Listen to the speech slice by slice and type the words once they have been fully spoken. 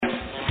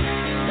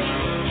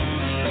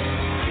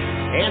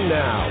And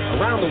now,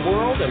 around the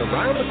world and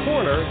around the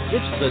corner,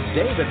 it's the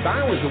David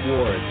Bowers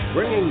Awards,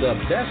 bringing the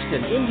best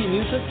in indie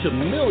music to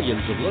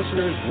millions of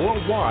listeners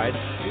worldwide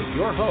with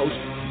your host,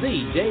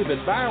 the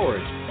David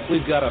Bowers.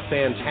 We've got a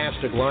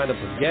fantastic lineup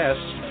of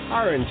guests,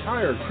 our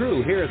entire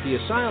crew here at the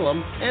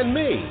Asylum, and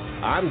me.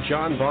 I'm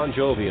John Bon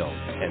Jovial.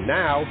 And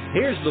now,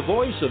 here's the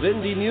voice of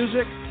indie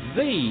music,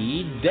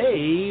 the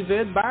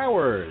David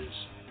Bowers.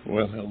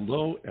 Well,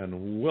 hello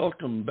and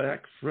welcome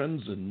back,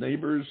 friends and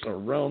neighbors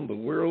around the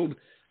world.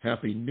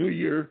 Happy New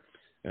Year,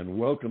 and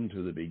welcome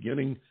to the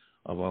beginning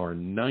of our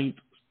 9th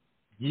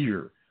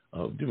year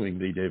of doing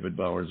the David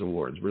Bowers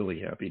Awards. Really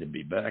happy to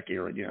be back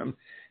here again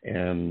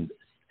and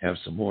have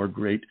some more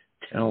great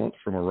talent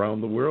from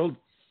around the world.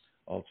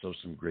 Also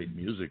some great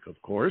music,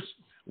 of course.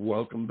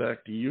 Welcome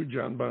back to you,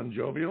 John Bon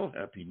Jovial.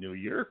 Happy New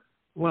Year.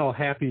 Well,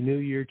 Happy New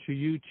Year to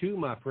you too,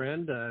 my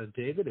friend,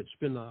 David. It's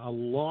been a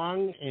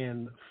long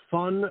and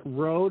fun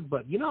road,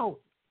 but 8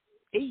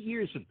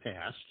 years have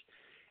passed,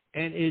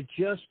 and it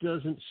just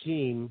doesn't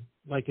seem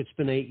like it's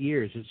been 8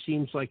 years. It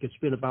seems like it's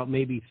been about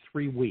maybe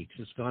 3 weeks.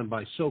 It's gone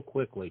by so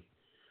quickly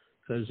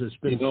because it's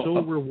been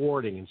so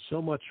rewarding and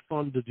so much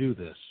fun to do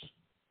this.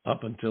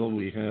 Up until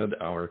we had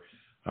our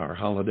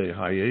holiday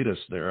hiatus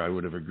there, I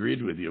would have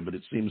agreed with you, but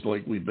it seems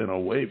like we've been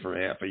away for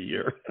half a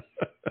year.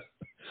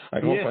 I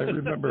hope I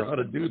remember how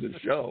to do the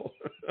show.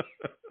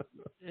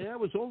 Yeah, it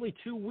was only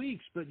 2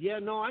 weeks, but I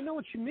know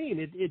what you mean.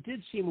 It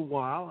did seem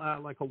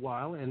like a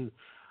while, and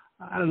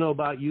I don't know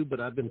about you, but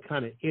I've been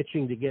kind of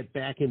itching to get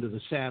back into the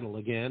saddle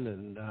again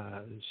and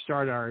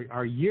start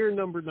our year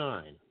number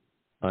 9.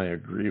 I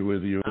agree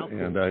with you,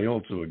 and I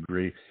also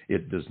agree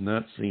it does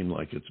not seem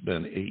like it's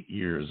been 8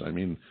 years. I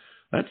mean,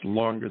 that's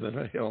longer than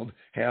I held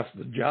half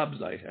the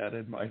jobs I had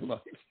in my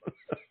life.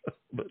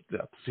 But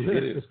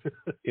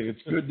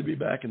it's good to be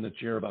back in the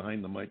chair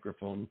behind the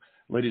microphone.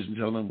 Ladies and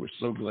gentlemen, we're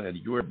so glad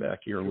you're back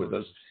here with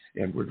us,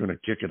 and we're going to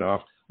kick it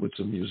off with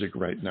some music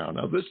right now.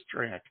 Now, this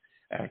track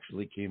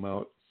actually came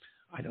out,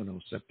 I don't know,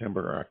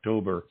 September or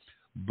October,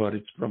 but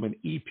it's from an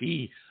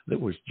EP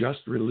that was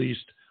just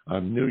released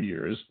on New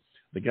Year's.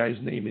 The guy's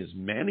name is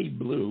Manny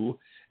Blue,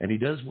 and he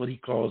does what he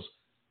calls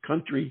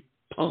country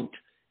punk.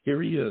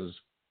 Here he is,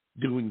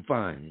 doing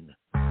fine.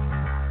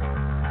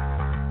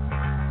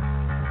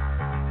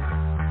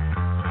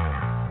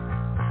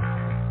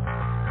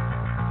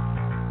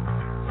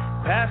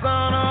 Pass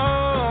on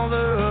all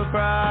the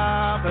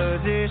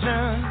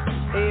propositions.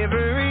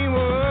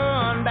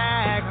 Everyone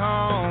back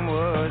home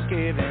was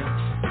given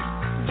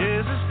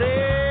just to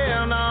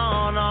stand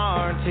on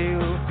our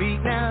 2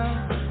 feet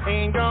now.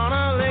 Ain't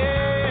gonna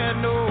let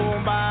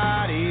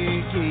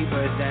nobody keep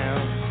us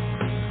down.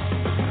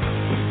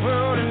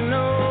 Rolling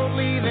up,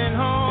 leaving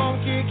home,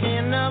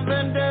 kicking up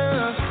the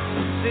dust.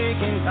 Sick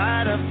and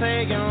tired of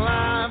taking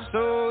life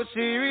so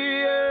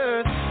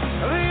serious.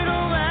 A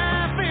little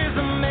laugh is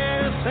the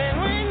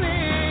medicine we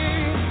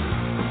need.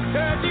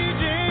 'Cause you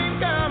dream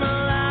come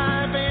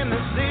alive in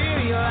the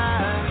city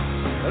life.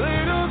 A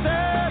little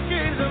touch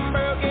is a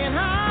broken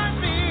heart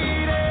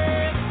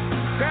beating.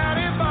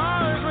 Crowded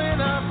bars with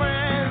our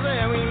friends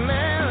that we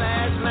met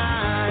last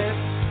night.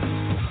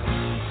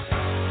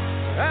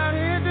 Out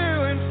here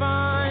doing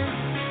fine.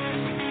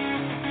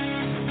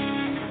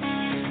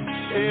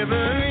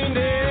 Every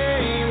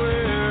day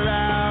we're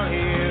out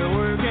here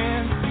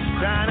working,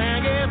 trying to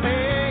get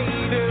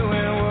paid,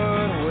 doing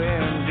what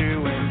we're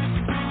doing.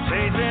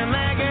 Chasing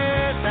that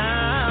good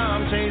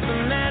time,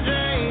 chasing that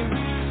dream.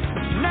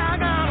 Not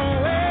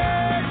gonna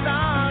waste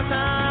our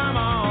time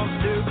on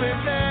stupid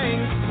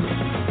things.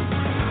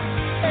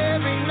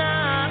 Every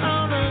night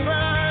on the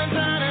grind,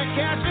 trying to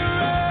catch a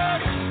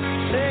rush.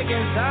 Sick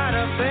and tired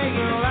of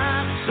taking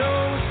life so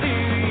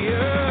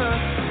serious.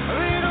 A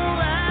little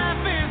laugh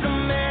is the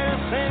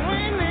medicine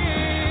we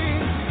need.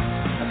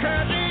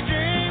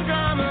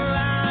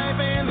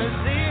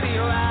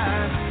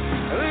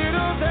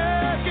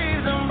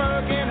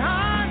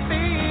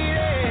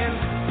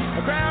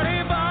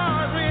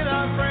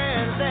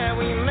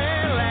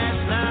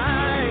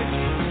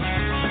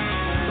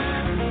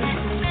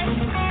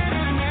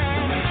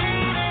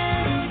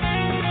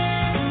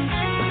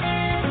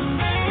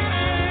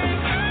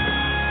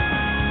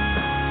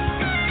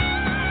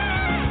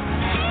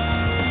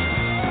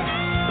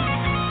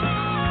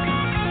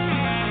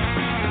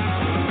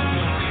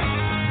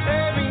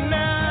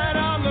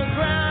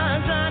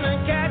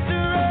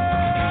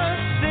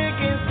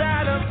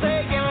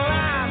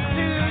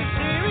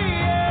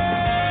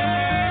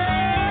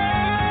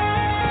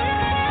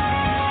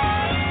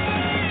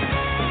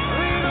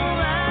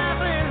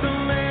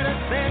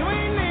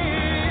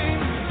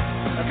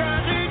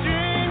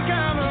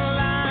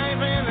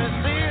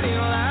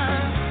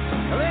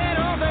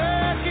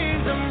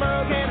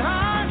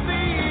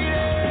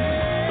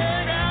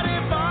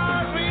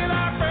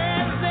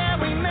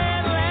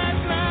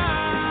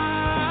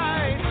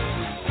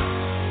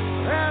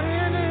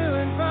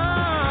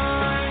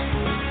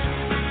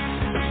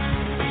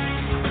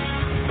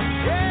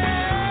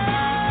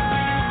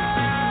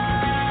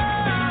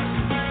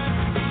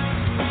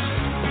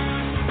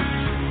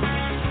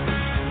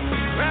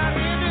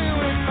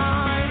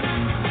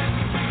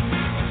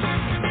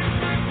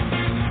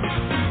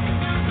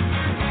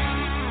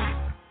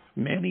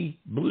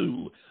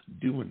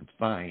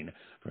 Fine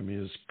from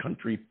his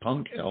country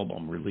punk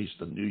album released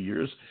on New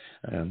Year's,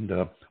 and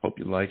hope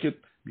you like it.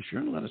 Be sure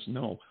and let us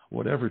know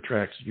whatever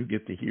tracks you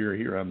get to hear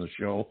here on the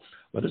show.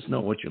 Let us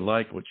know what you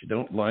like, what you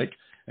don't like,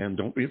 and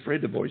don't be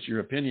afraid to voice your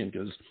opinion,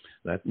 because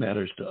that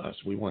matters to us.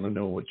 We want to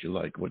know what you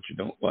like, what you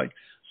don't like,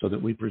 so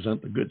that we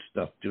present the good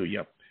stuff to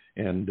you.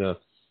 And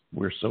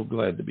we're so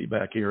glad to be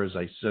back here, as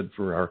I said,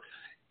 for our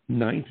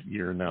 9th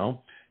year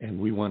now, and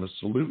we want to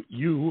salute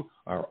you,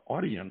 our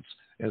audience,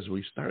 as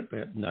we start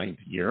that 9th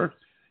year.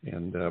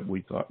 And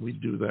we thought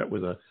we'd do that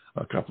with a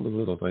couple of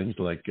little things,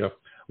 like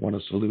want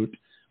to salute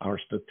our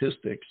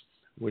statistics,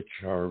 which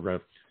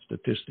our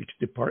statistics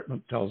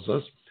department tells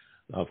us.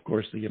 Of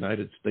course, the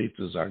United States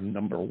is our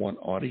number one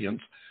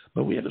audience,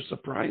 but we had a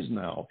surprise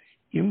now.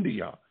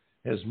 India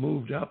has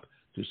moved up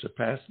to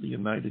surpass the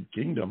United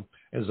Kingdom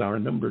as our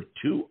number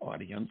 2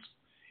 audience.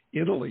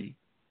 Italy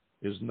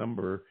is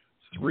number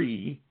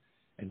 3,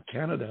 and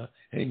Canada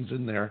hangs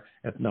in there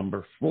at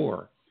number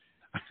 4.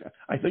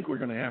 I think we're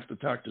going to have to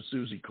talk to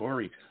Susie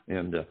Corey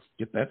and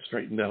get that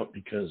straightened out,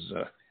 because,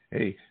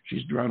 hey,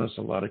 she's drawn us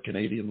a lot of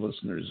Canadian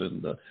listeners,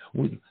 and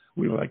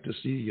we like to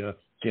see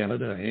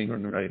Canada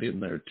hanging right in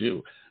there,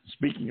 too.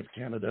 Speaking of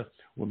Canada,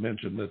 we'll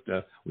mention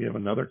that we have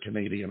another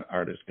Canadian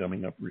artist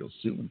coming up real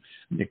soon,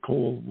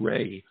 Nicole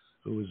Ray,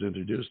 who was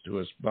introduced to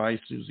us by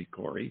Susie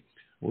Corey,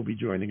 will be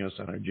joining us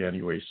on our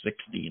January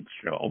 16th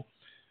show.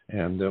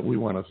 And we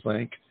want to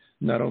thank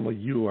not only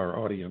you, our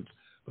audience,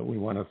 but we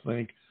want to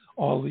thank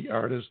all the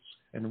artists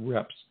and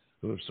reps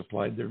who have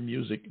supplied their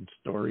music and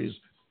stories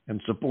and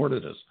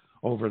supported us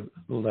over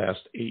the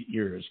last 8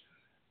 years.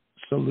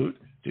 Salute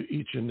to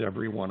each and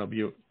every one of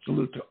you.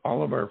 Salute to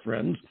all of our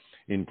friends,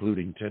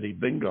 including Teddy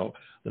Bingo,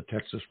 the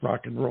Texas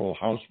rock and roll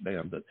house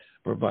band that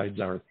provides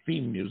our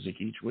theme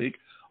music each week.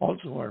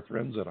 Also our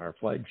friends at our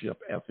flagship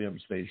FM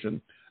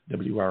station,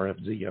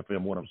 WRFZ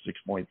FM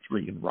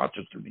 106.3 in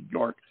Rochester, New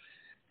York,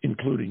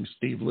 including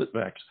Steve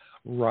Litvak's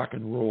Rock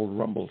and Roll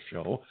Rumble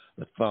show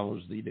that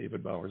follows the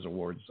David Bowers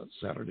Awards on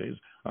Saturdays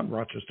on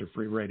Rochester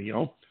Free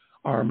Radio.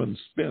 Armin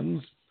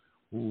Spins,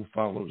 who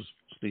follows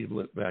Steve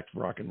Litvak's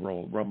Rock and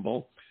Roll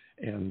Rumble.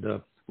 And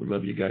we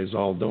love you guys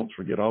all. Don't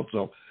forget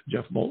also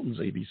Jeff Moulton's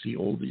ABC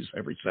Oldies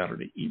every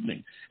Saturday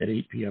evening at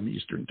 8 p.m.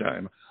 Eastern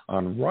Time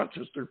on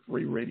Rochester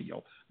Free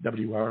Radio,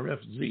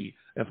 WRFZ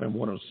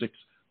FM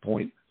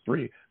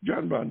 106.3.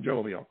 John Bon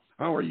Jovial,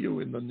 how are you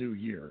in the new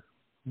year?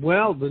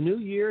 Well, the new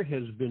year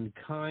has been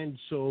kind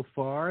so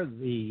far.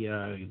 The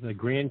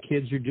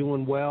grandkids are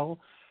doing well.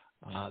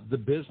 The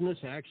business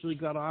actually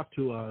got off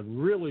to a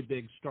really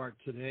big start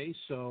today,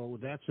 so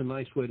that's a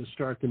nice way to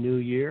start the new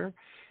year.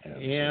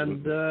 Absolutely.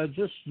 And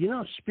just,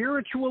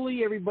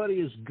 spiritually,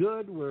 everybody is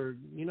good. We're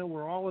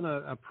all in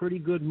a pretty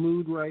good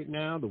mood right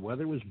now. The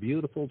weather was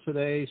beautiful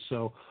today,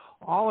 so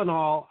all in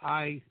all,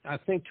 I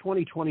think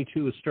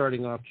 2022 is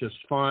starting off just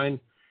fine.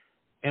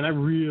 And I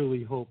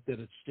really hope that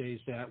it stays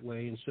that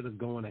way instead of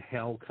going to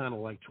hell, kind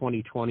of like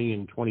 2020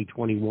 and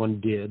 2021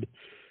 did.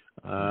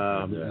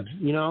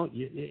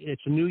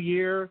 It's a new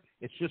year.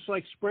 It's just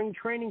like spring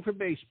training for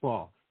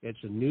baseball. It's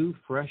a new,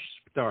 fresh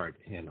start,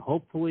 and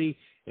hopefully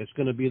it's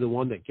going to be the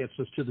one that gets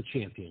us to the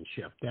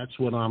championship. That's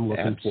what I'm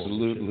looking for.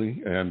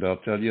 Absolutely, and I'll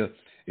tell you,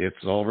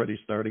 it's already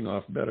starting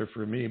off better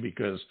for me,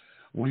 because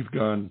we've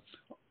gone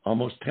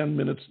almost 10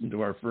 minutes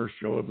into our first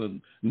show of the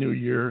new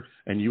year,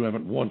 and you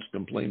haven't once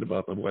complained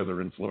about the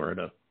weather in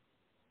Florida.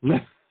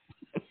 I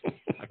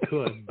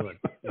could, but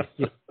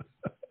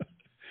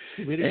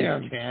we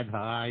didn't get a tad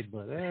high,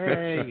 but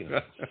hey.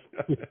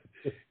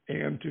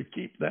 And to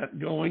keep that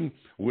going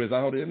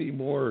without any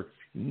more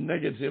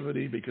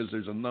negativity, because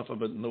there's enough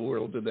of it in the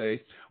world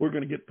today, we're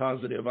going to get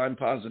positive. I'm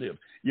positive.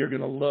 You're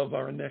going to love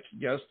our next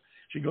guest.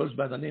 She goes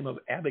by the name of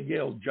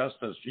Abigail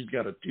Justus. She's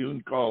got a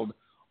tune called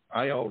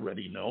I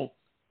Already Know.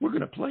 We're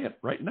going to play it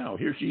right now.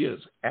 Here she is,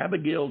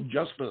 Abigail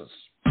Justus.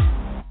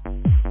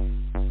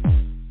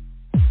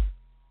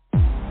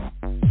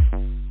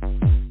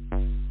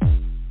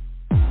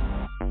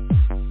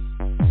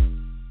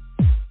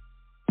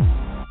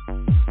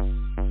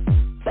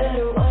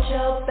 Better watch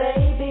out,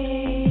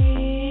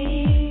 baby,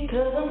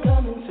 'cause I'm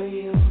coming for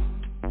you.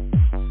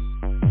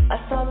 I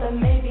thought that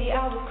maybe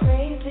I was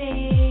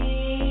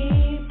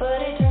crazy,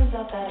 but it turns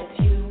out that it's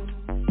you.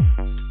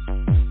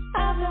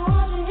 I've been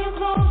watching you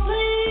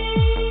closely.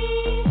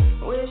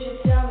 Wish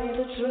you'd tell me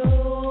the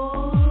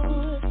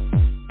truth.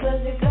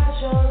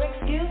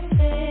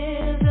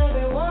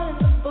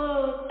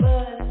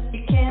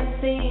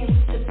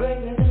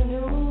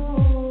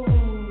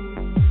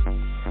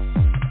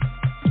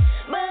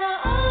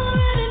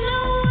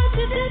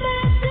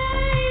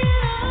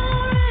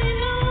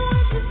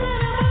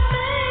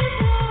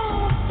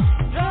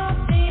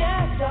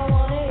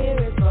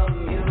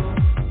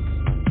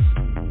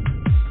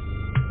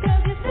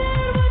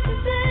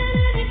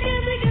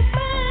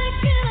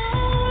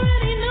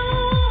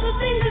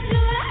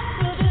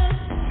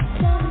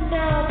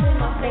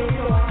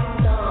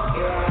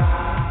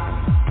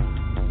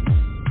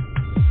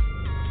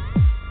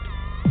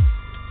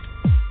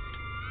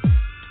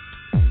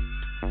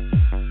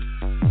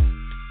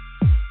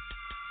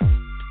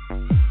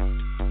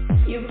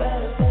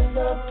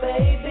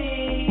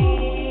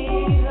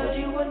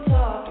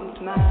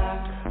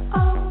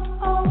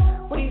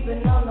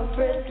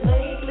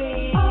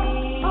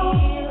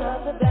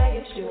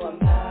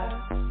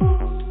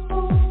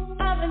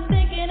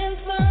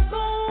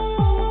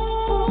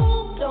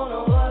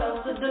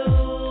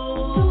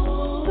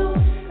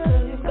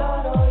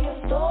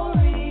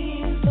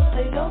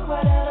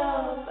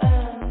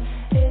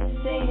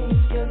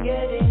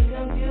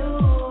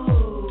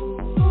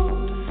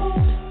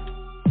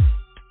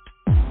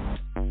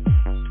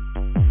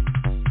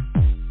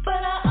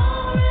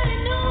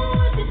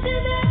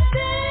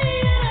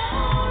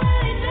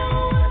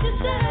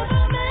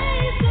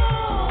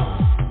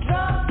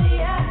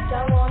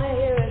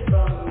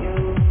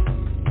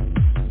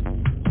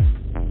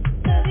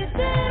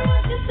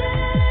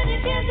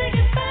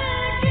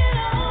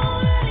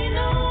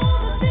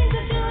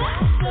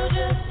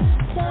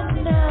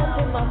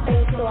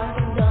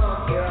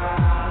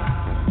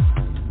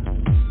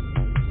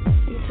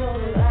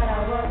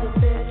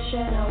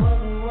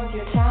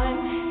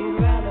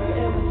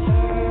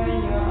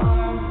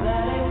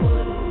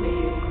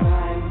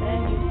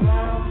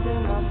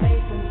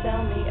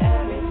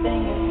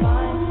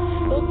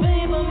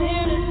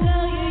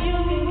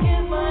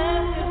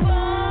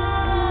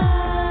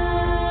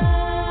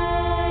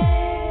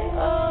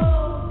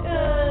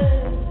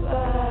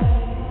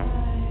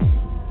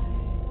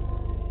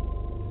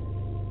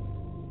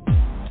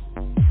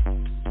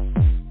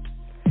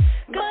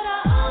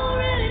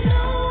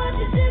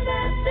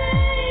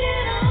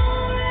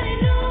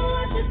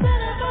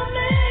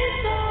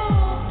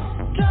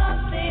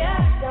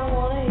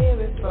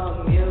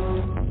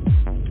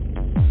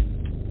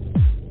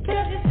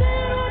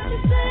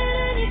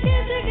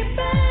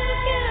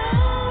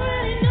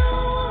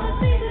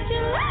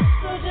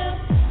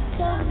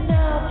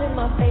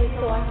 my face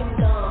so I can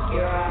dunk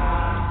your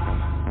eye.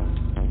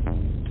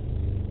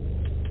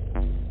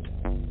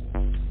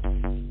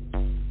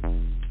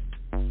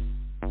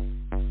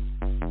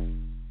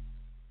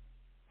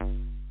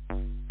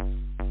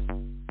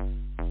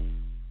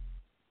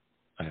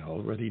 I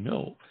already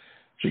know.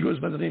 She goes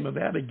by the name of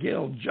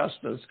Abigail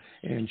Justus,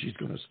 and she's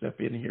going to step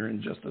in here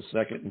in just a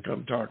second and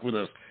come talk with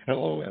us.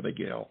 Hello,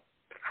 Abigail.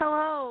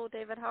 Hello,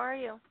 David. How are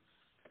you?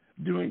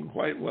 Doing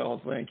quite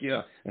well, thank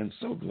you, and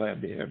so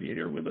glad to have you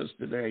here with us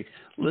today.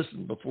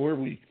 Listen, before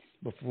we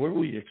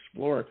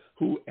explore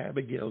who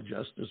Abigail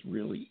Justus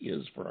really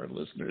is for our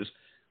listeners,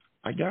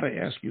 I got to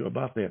ask you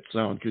about that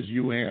sound, because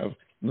you have,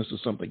 and this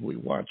is something we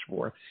watch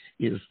for,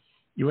 is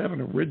you have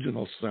an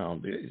original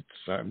sound.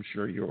 I'm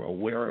sure you're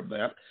aware of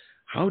that.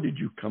 How did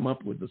you come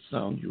up with the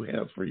sound you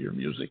have for your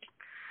music?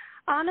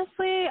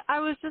 Honestly, I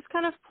was just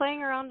kind of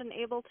playing around in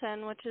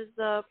Ableton, which is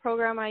the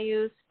program I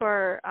use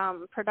for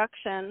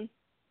production.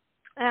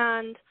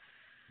 And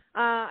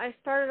I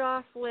started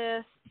off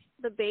with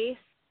the bass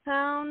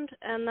sound,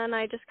 and then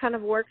I just kind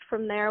of worked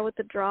from there with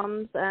the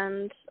drums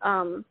and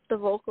the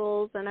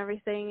vocals and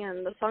everything,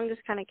 and the song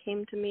just kind of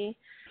came to me.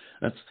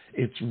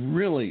 It's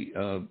really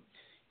an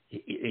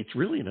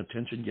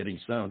attention-getting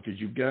sound, because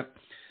you've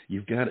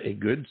got a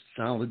good,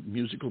 solid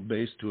musical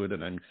base to it,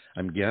 and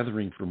I'm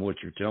gathering from what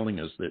you're telling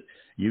us that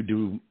you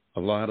do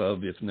a lot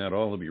of, if not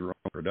all of your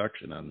own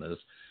production on this,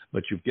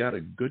 but you've got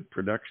a good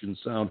production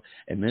sound,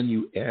 and then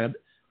you add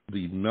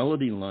the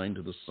melody line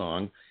to the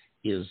song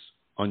is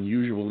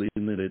unusual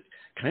in that it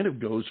kind of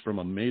goes from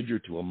a major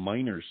to a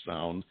minor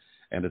sound,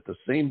 and at the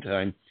same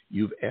time,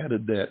 you've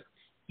added that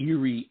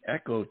eerie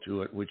echo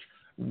to it, which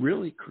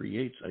really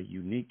creates a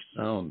unique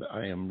sound.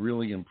 I am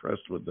really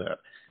impressed with that.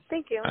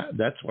 Thank you.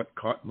 That's what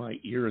caught my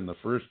ear in the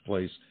first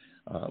place,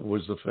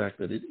 was the fact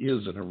that it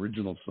is an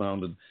original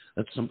sound, and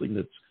that's something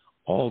that's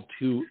all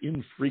too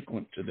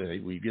infrequent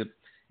today. You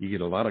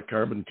get a lot of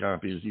carbon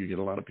copies. You get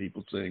a lot of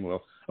people saying,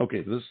 well,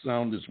 okay, this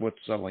sound is what's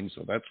selling,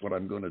 so that's what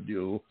I'm going to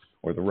do,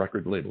 or the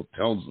record label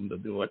tells them to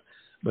do it.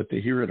 But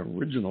to hear an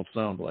original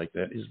sound like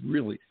that is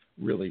really,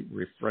 really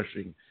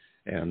refreshing,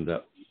 and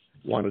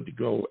wanted to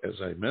go, as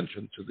I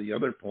mentioned, to the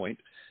other point,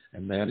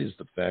 and that is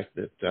the fact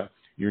that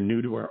you're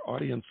new to our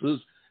audiences,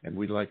 and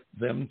we'd like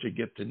them to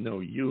get to know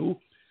you.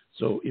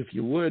 So if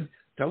you would,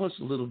 tell us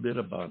a little bit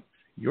about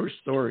your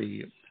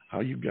story,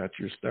 how you got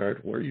your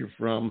start, where you're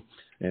from,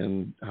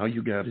 and how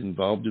you got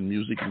involved in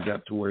music and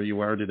got to where you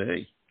are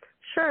today.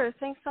 Sure.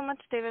 Thanks so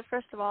much, David.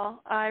 First of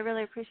all, I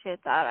really appreciate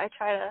that. I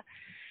try to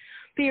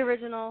be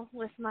original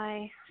with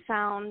my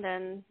sound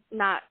and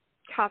not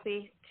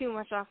copy too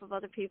much off of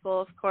other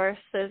people. Of course,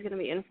 there's going to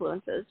be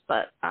influences,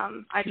 but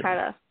I try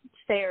to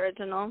stay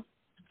original.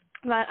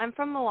 But I'm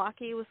from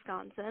Milwaukee,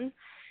 Wisconsin,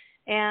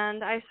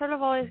 and I sort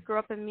of always grew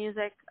up in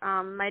music.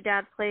 My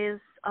dad plays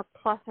a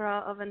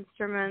plethora of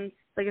instruments,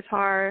 the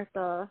guitar,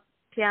 the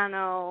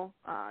piano,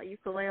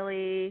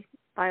 ukulele,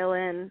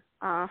 violin,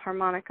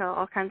 harmonica,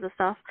 all kinds of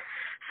stuff.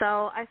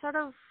 So I sort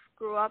of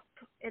grew up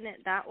in it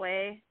that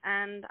way,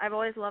 and I've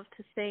always loved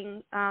to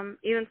sing.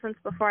 Even since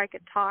before I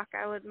could talk,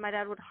 my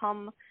dad would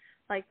hum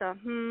like the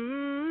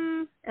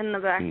in the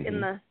back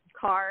in the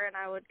car, and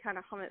I would kind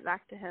of hum it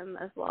back to him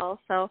as well.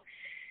 So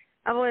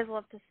I've always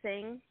loved to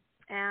sing.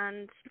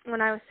 And when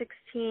I was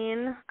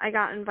 16, I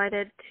got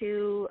invited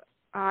to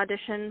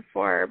audition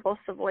for both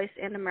The Voice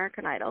and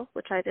American Idol,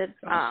 which I did.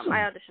 Awesome. I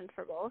auditioned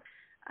for both.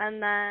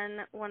 And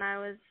then when I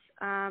was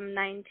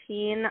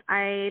 19,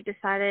 I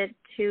decided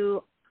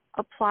to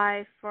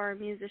apply for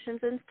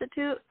Musicians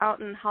Institute out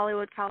in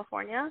Hollywood,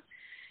 California,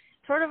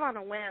 sort of on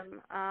a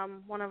whim.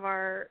 One of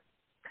our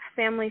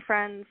family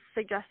friends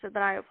suggested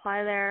that I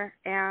apply there,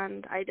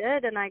 and I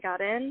did, and I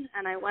got in,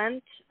 and I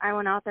went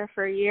out there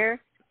for a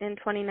year in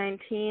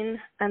 2019,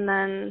 and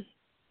then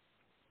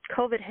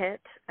COVID hit,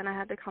 and I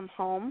had to come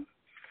home,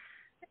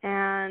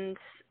 and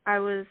I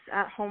was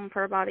at home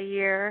for about a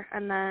year,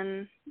 and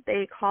then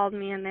they called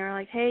me, and they were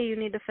like, hey, you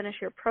need to finish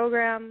your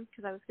program,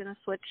 because I was going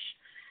to switch.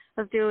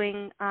 I was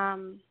doing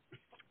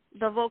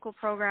the vocal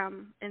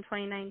program in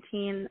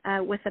 2019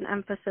 with an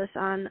emphasis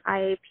on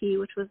IAP,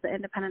 which was the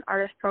Independent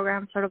Artist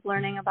Program, sort of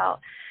learning about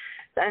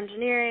the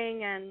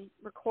engineering and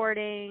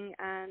recording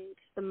and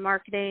the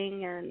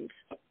marketing and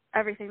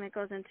everything that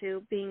goes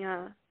into being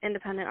an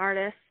independent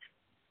artist.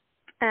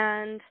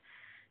 And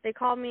they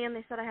called me and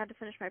they said I had to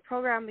finish my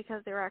program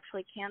because they were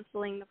actually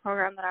canceling the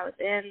program that I was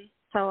in,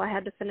 so I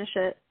had to finish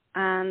it.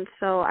 And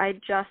so I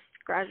just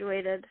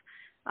graduated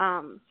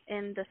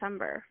in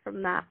December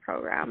from that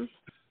program.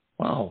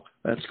 Wow,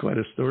 that's quite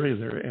a story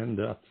there, and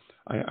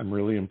I'm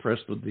really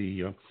impressed with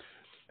the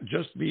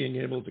just being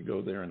able to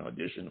go there and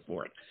audition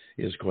for it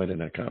is quite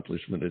an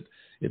accomplishment.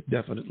 It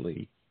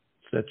definitely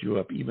sets you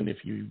up. Even if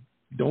you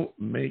don't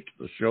make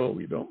the show,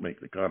 you don't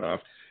make the cutoff,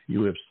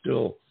 you have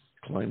still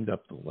climbed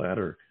up the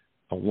ladder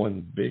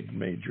one big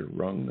major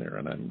rung there,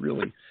 and I'm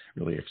really,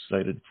 really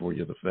excited for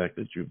you, the fact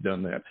that you've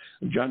done that.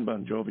 And John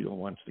Bon Jovial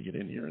wants to get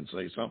in here and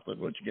say something.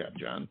 What you got,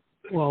 John?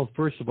 Well,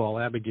 first of all,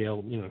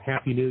 Abigail,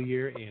 Happy New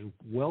Year and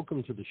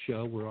welcome to the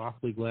show. We're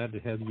awfully glad to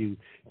have you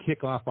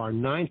kick off our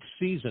 9th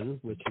season,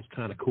 which is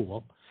kind of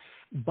cool.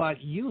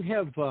 But you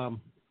have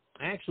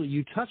actually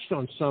you touched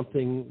on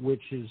something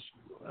which is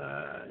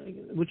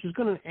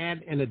going to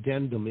add an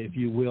addendum, if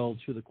you will,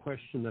 to the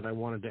question that I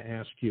wanted to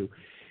ask you.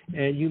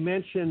 And you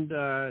mentioned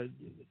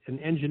an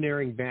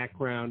engineering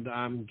background.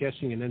 I'm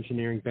guessing an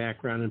engineering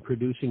background in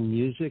producing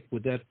music.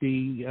 Would that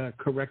be a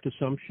correct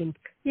assumption?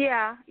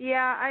 Yeah.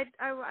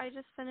 I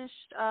just finished,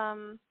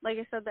 like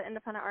I said, the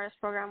independent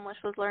artist program, which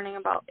was learning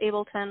about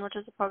Ableton, which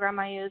is a program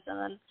I use, and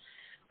then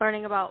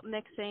learning about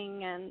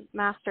mixing and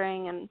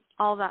mastering and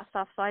all of that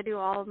stuff. So I do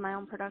all of my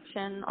own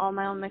production, all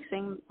my own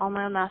mixing, all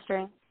my own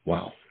mastering.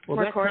 Wow. Well,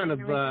 that kind of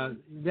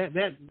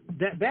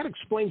that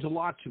explains a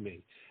lot to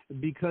me,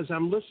 because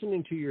I'm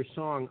listening to your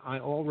song, I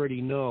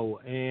Already Know,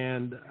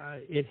 and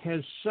it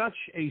has such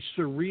a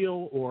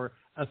surreal or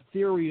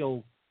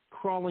ethereal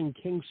crawling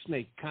king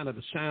snake kind of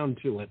a sound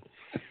to it.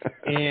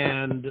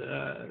 And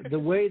the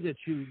way that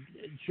you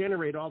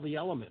generate all the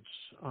elements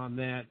on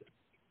that,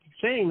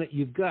 saying that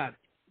you've got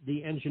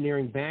the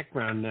engineering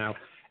background now,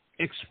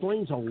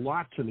 explains a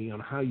lot to me on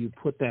how you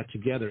put that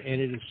together.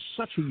 And it is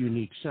such a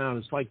unique sound.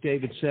 It's like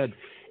David said,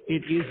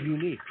 it is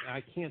unique.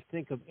 I can't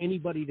think of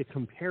anybody to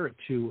compare it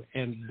to,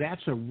 and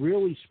that's a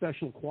really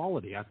special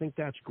quality. I think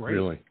that's great.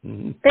 Really?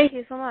 Mm-hmm. Thank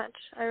you so much.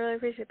 I really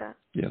appreciate that.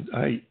 Yeah,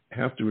 I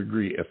have to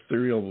agree.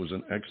 Ethereal was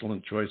an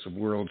excellent choice of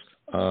words.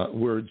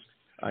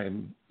 I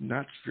am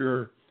not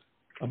sure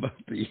about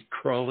the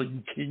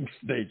crawling king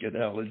snake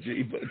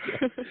analogy, but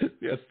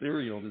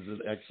ethereal is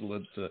an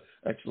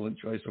excellent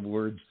choice of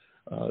words.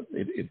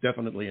 It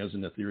definitely has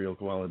an ethereal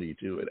quality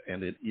to it,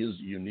 and it is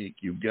unique.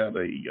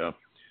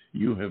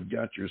 You have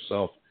got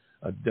yourself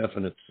a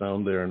definite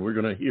sound there, and we're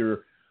going to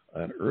hear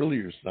an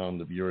earlier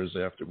sound of yours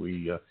after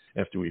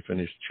we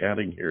finish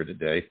chatting here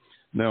today.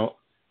 Now,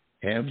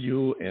 have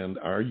you and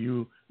are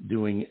you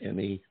doing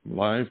any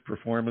live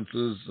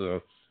performances?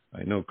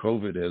 I know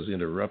COVID has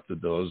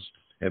interrupted those.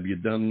 Have you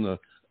done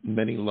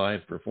many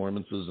live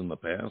performances in the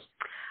past?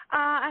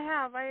 I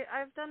have.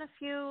 I've done a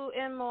few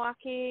in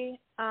Milwaukee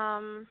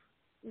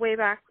way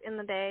back in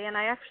the day, and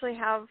I actually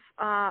have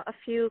a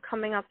few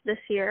coming up this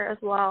year as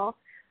well.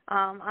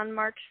 On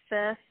March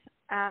 5th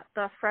at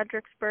the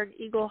Fredericksburg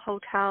Eagle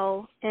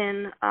Hotel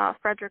in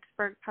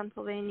Fredericksburg,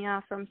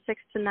 Pennsylvania from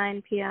 6 to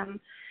 9 p.m.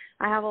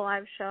 I have a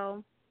live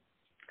show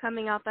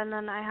coming up, and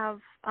then I have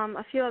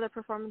a few other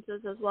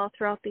performances as well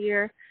throughout the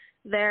year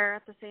there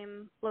at the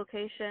same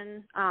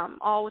location,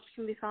 all which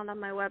can be found on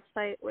my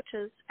website, which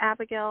is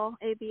Abigail,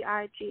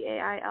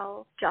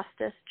 Abigail,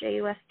 Justus,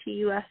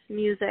 Justus,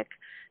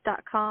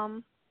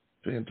 music.com.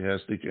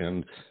 Fantastic,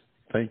 and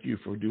thank you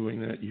for doing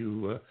that.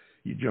 You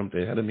jumped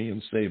ahead of me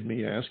and saved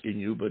me asking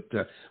you, but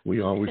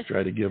we always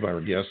try to give our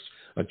guests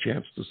a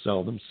chance to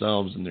sell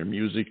themselves and their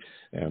music,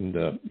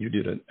 and you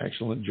did an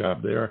excellent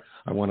job there.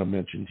 I want to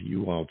mention to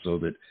you also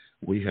that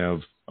we have,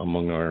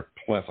 among our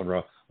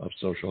plethora of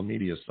social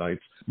media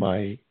sites,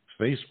 my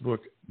Facebook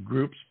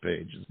groups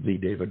page, The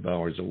David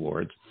Bowers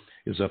Awards,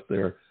 is up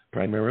there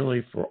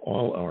primarily for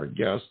all our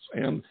guests,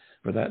 and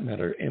for that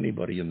matter,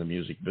 anybody in the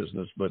music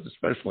business, but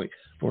especially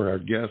for our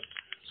guests,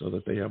 so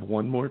that they have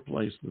one more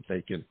place that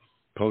they can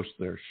post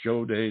their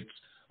show dates,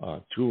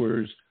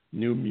 tours,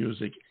 new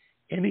music,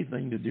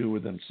 anything to do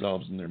with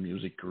themselves and their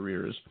music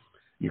careers.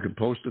 You can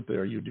post it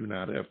there. You do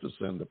not have to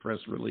send a press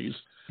release.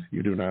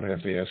 You do not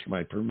have to ask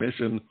my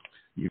permission.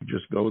 You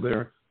just go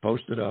there,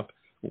 post it up.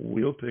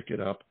 We'll pick it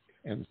up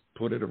and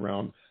put it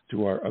around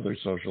to our other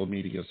social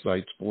media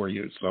sites for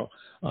you. So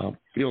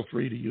feel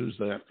free to use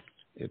that.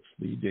 It's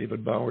the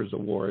David Bowers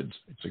Awards.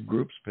 It's a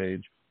groups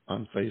page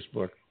on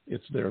Facebook.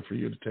 It's there for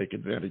you to take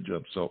advantage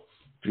of. So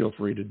feel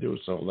free to do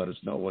so. Let us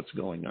know what's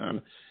going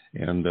on.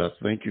 And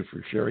thank you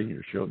for sharing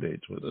your show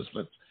dates with us.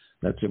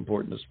 That's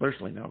important,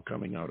 especially now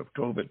coming out of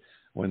COVID,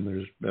 when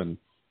there's been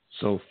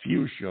so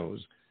few shows.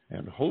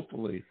 And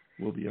hopefully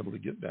we'll be able to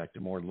get back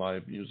to more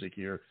live music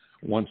here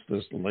once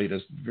this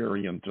latest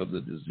variant of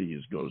the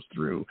disease goes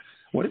through.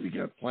 What have you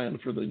got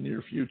planned for the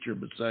near future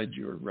besides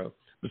your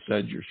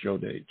show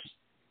dates?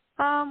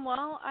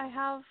 Well, I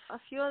have a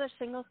few other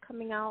singles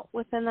coming out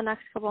within the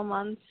next couple of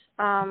months.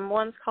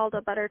 One's called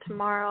A Better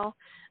Tomorrow,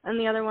 and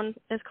the other one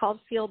is called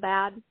Feel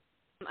Bad.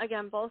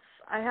 Again, both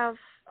I have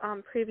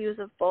previews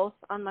of both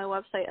on my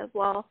website as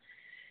well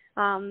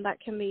that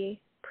can be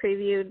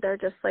previewed. They're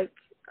just like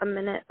a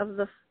minute of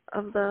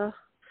the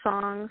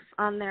songs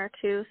on there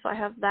too, so I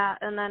have that.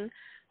 And then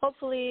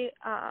hopefully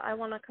I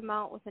want to come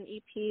out with an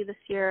EP this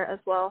year as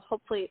well,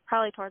 hopefully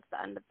probably towards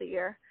the end of the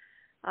year,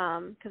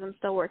 because I'm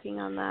still working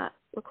on that,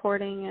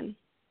 recording and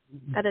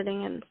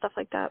editing and stuff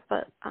like that.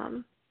 But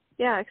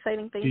yeah,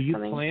 exciting things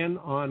coming.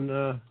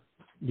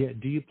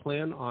 Do you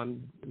plan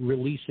on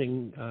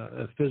releasing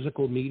a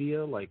physical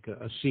media like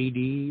a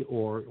CD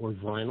or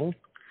vinyl?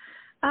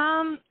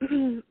 I'm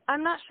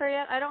not sure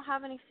yet. I don't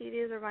have any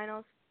CDs or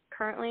vinyls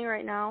currently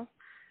right now,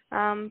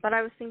 but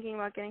I was thinking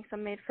about getting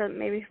some made for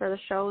the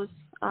shows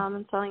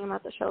and selling them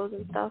at the shows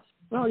and stuff.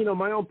 Well, you know,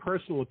 my own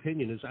personal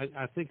opinion is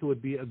I think it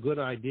would be a good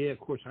idea. Of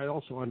course, I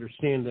also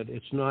understand that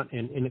it's not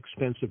an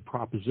inexpensive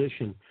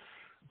proposition.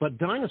 But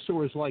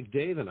dinosaurs like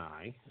Dave and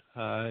I,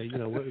 you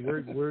know,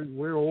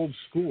 we're old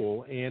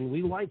school, and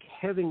we like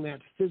having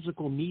that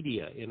physical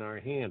media in our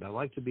hand. I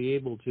like to be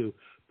able to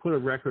put a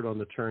record on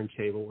the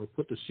turntable or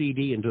put the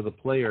CD into the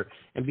player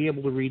and be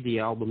able to read the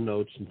album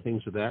notes and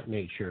things of that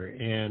nature.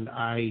 And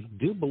I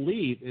do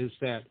believe is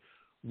that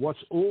what's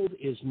old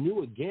is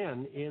new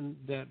again, in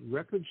that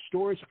record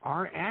stores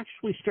are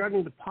actually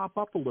starting to pop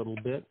up a little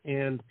bit,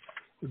 and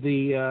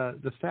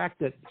the fact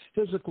that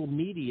physical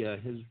media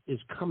is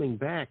coming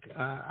back,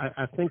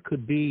 I think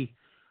could be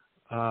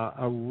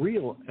a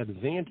real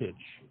advantage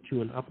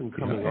to an up and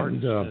coming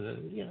artist.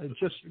 You know,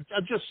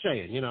 just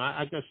saying, you know,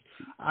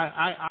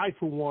 I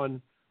for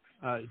one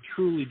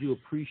truly do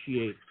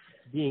appreciate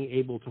being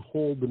able to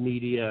hold the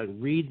media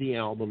and read the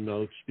album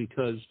notes,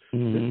 because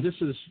this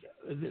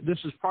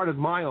is part of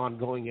my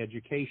ongoing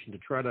education, to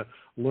try to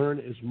learn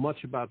as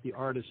much about the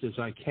artist as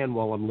I can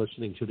while I'm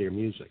listening to their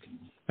music.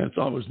 It's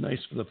always nice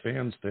for the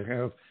fans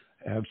to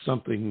have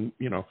something,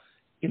 you know,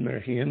 in their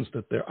hands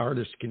that their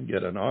artist can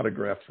get an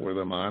autograph for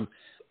them on.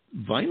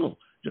 Vinyl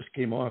just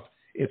came off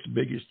its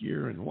biggest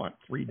year in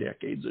 3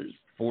 decades, or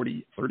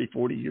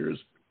 40 years.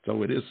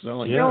 So it is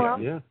selling.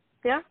 Yeah,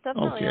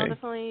 definitely. Okay. I'll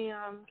definitely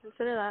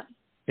consider that.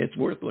 It's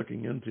worth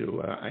looking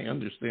into. I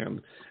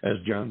understand, as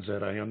John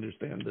said, I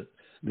understand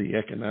the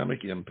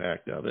economic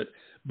impact of it.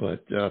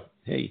 But,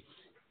 hey,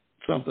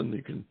 something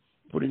you can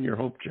put in your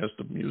hope chest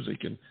of music,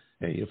 and,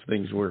 hey, if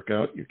things work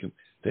out, you can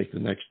take the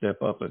next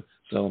step up and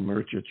sell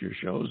merch at your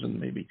shows and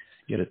maybe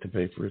get it to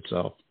pay for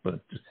itself. But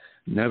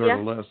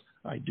nevertheless,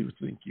 I do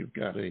think you've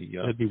got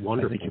that'd be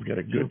wonderful. I think you've got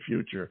a good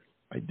future.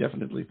 I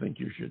definitely think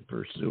you should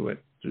pursue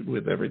it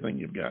with everything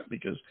you've got,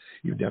 because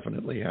you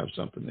definitely have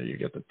something there. You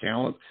get the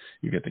talent,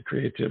 you get the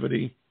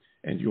creativity,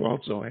 and you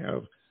also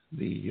have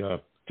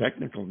the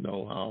technical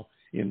know-how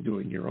in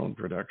doing your own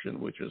production,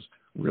 which is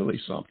really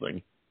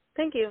something.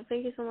 Thank you.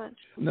 Thank you so much.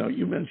 Now,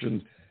 you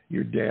mentioned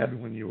your dad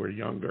when you were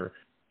younger,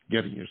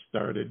 getting you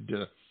started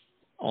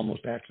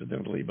almost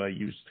accidentally by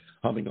you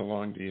humming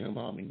along to him,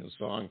 humming a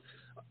song.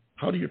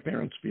 How do your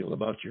parents feel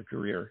about your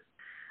career?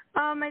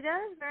 My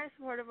dad is very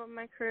supportive of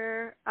my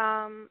career.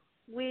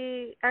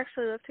 We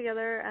actually live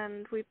together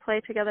and we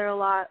play together a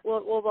lot.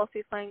 We'll both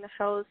be playing the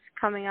shows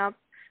coming up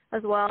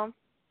as well.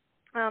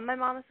 My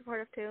mom is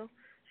supportive too.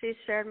 She's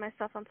shared my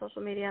stuff on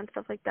social media and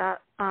stuff like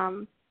that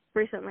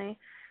recently.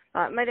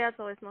 My dad's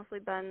always mostly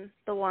been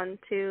the one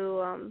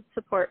to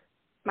support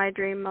my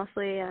dream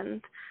mostly,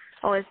 and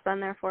always been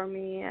there for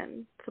me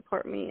and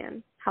support me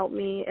and help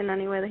me in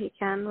any way that he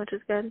can, which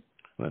is good.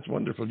 That's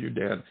wonderful. Your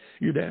dad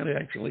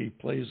actually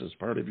plays as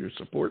part of your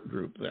support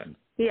group then?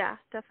 Yeah,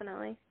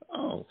 definitely.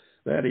 Oh,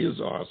 that is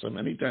awesome.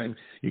 Anytime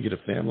you get a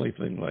family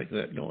thing like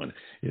that going,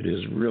 it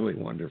is really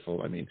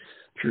wonderful. I mean,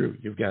 true,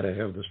 you've got to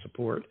have the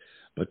support,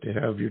 but to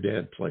have your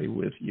dad play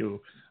with you,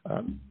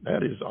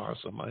 that is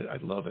awesome. I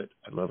love it.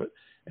 I love it.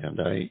 And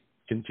I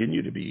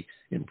continue to be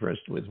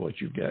impressed with what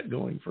you've got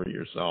going for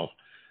yourself.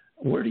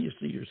 Where do you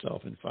see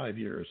yourself in 5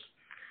 years?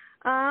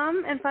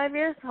 In 5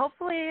 years,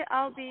 hopefully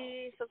I'll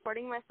be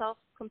supporting myself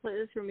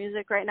completely through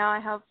music. Right now I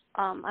have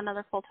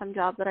another full-time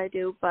job that I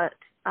do, but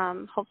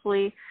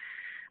hopefully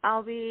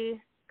I'll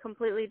be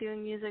completely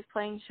doing music,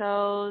 playing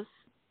shows,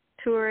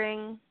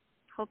 touring.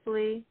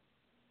 Hopefully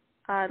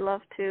I'd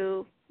love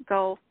to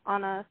go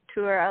on a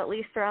tour at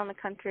least around the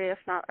country, if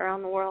not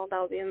around the world. That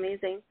would be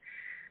amazing.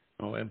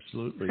 Oh,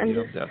 absolutely. And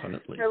yeah, just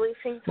definitely.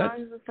 releasing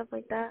songs and stuff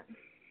like that.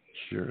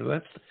 Sure.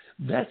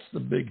 That's the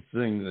big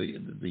thing,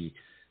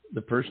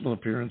 the personal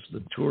appearance,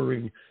 the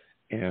touring,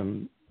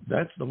 and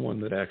that's the one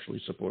that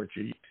actually supports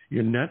you.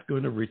 You're not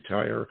going to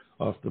retire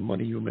off the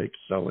money you make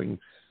selling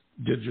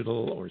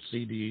digital or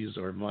CDs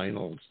or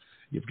vinyls.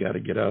 You've got to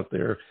get out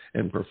there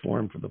and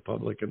perform for the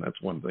public, and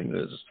that's one thing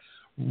that has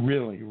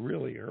really,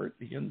 really hurt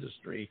the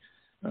industry,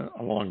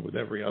 along with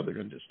every other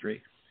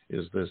industry,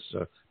 is this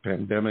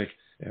pandemic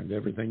and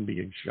everything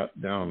being shut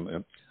down.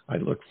 And I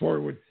look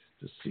forward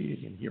to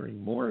seeing and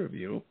hearing more of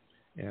you,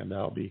 and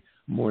I'll be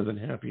more than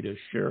happy to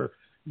share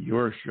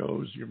your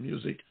shows, your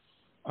music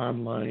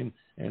online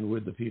and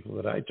with the people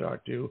that I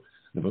talk to.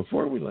 And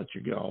before we let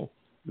you go,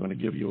 I'm going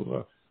to give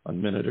you a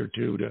minute or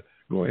two to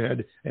go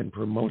ahead and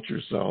promote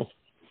yourself.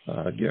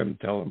 Again,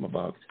 tell them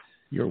about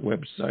your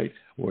website,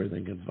 where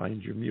they can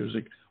find your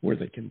music, where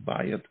they can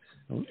buy it,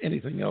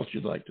 anything else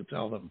you'd like to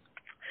tell them.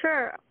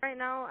 Sure. Right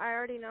now, I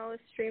already know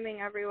it's streaming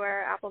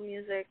everywhere: Apple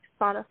Music,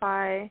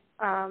 Spotify,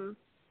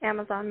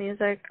 Amazon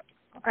Music,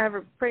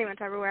 pretty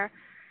much everywhere.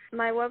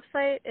 My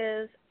website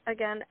is,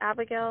 again,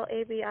 Abigail,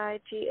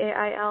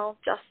 Abigail,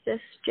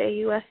 Justus,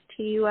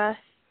 Justus,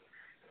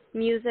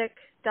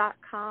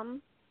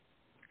 music.com.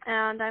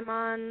 And I'm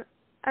on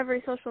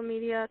every social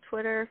media: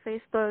 Twitter,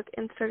 Facebook,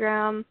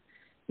 Instagram,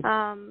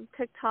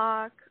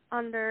 TikTok,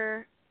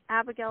 under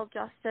Abigail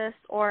Justus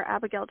or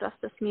Abigail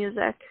Justus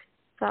Music.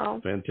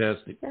 So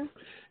fantastic. yeah.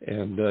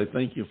 And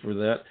thank you for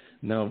that.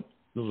 Now,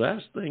 The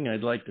last thing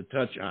I'd like to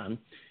touch on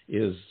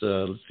is,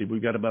 let's see,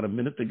 we've got about a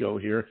minute to go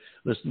here.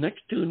 This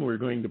next tune we're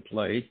going to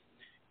play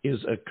is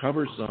a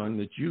cover song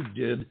that you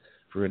did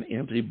for an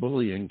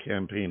anti-bullying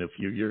campaign a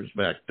few years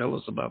back. Tell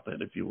us about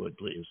that, if you would,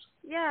 please.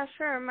 Yeah,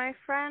 sure. My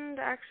friend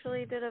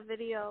actually did a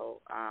video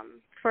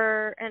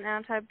for an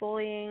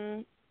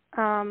anti-bullying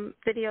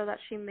video that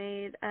she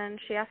made, and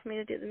she asked me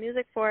to do the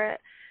music for it.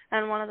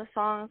 And one of the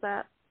songs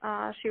that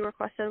she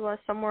requested was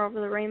Somewhere Over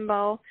the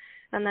Rainbow.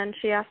 And then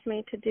she asked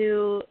me to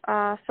do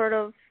sort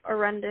of a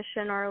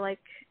rendition, or like,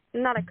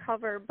 not a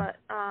cover, but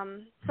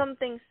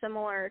something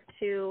similar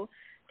to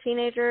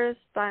Teenagers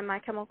by My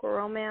Chemical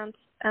Romance,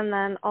 and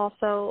then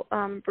also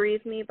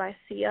Breathe Me by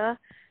Sia.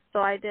 So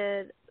I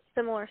did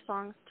similar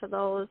songs to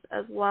those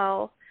as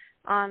well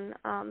on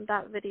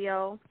that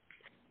video.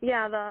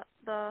 Yeah,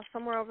 the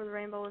Somewhere Over the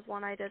Rainbow was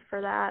one I did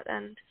for that,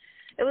 and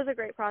it was a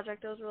great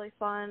project. It was really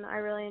fun. I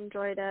really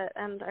enjoyed it,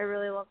 and I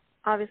really love,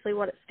 obviously,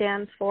 what it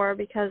stands for,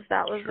 because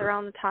that was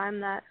around the time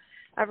that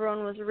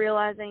everyone was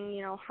realizing,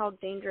 you know, how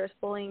dangerous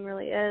bullying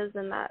really is,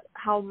 and that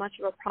how much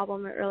of a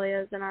problem it really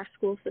is in our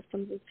school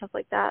systems and stuff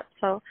like that.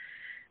 So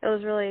it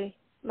was really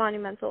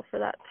monumental for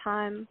that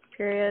time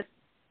period.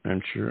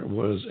 I'm sure it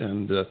was,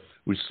 and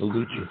we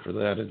salute you for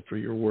that and for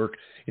your work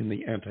in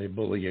the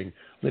anti-bullying.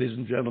 Ladies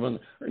and gentlemen,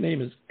 her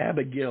name is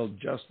Abigail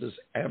Justus.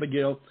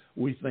 Abigail,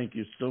 we thank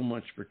you so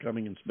much for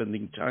coming and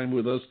spending time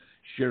with us,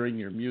 sharing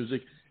your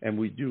music, and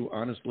we do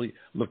honestly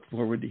look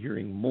forward to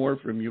hearing more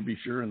from you. Be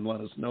sure and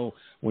let us know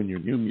when your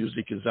new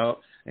music is out,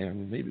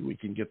 and maybe we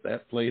can get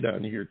that played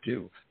on here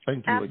too.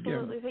 Thank you again.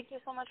 Absolutely. Thank you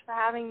so much for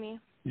having me.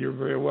 You're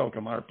very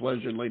welcome. Our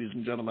pleasure, ladies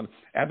and gentlemen.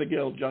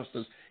 Abigail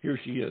Justus, here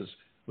she is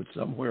with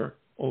Somewhere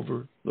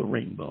Over the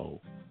Rainbow.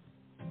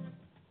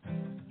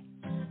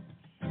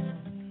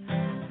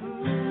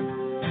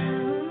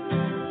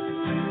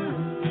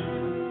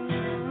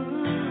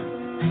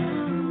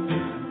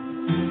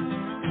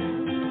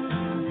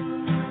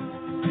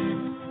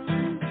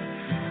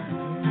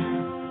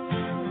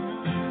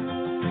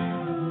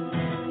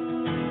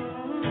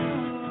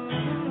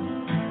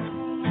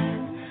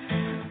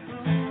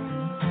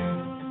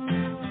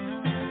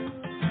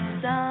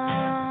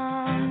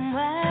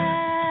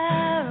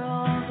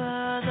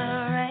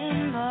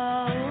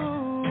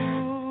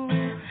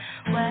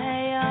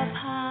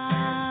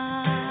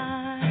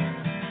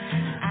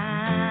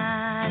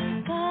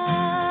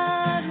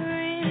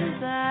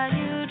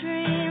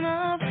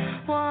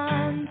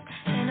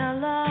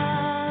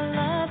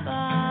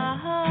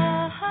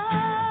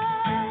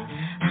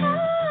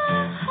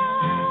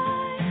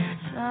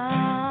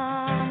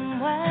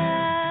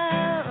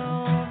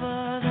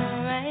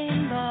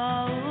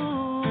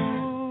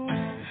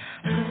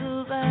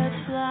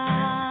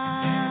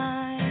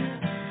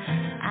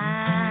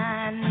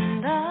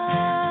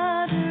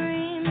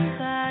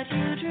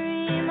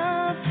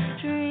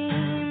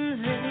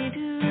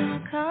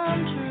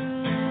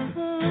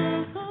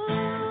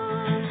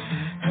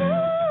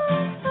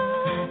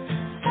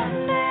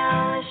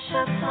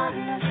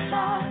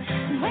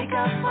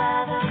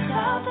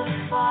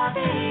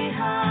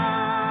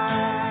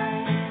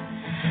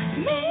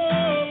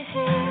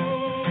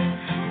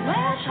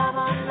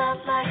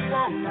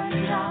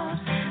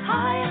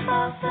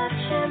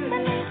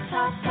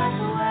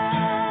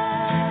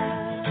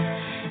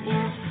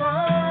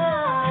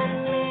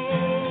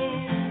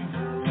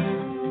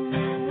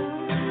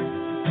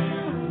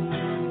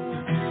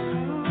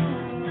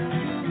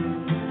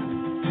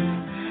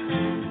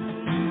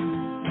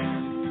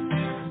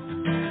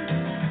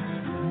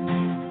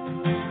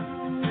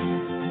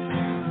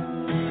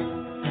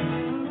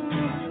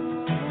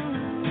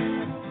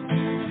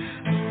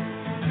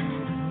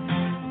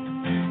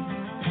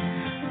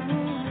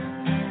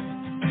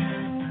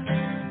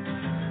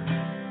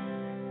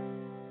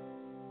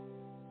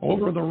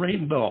 Over the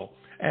Rainbow,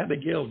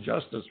 Abigail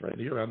Justus, right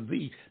here on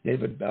the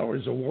David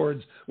Bowers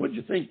Awards. What did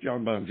you think,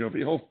 John Bon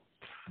Jovial?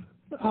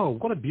 Oh,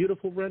 what a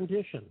beautiful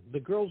rendition. The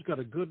girl's got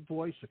a good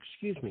voice.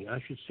 Excuse me,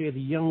 I should say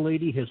the young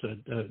lady has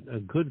a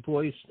good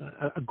voice,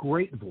 a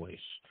great voice.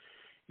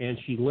 And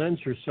she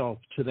lends herself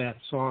to that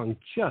song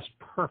just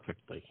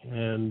perfectly.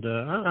 And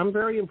I'm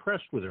very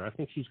impressed with her. I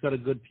think she's got a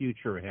good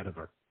future ahead of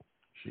her.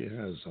 She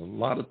has a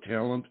lot of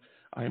talent.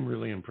 I'm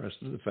really impressed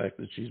with the fact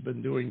that she's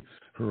been doing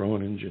her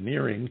own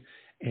engineering,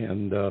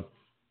 and the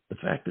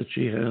fact that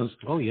she has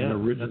an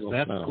original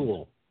that's sound.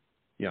 Cool.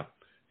 Yeah,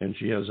 and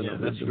she has an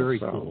original that's very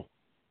sound. Cool.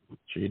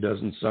 She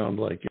doesn't sound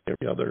like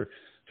every other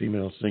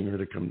female singer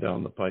to come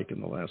down the pike in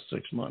the last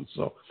 6 months.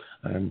 So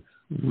I'm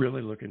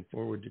really looking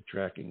forward to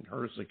tracking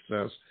her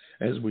success,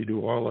 as we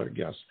do all our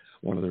guests.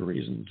 One of the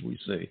reasons we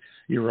say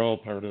you're all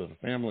part of the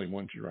family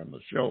once you're on the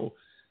show,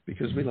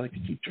 because we like to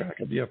keep track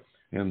of you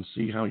and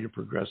see how you're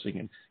progressing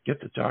and get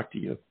to talk to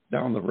you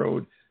down the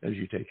road as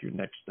you take your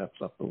next steps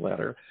up the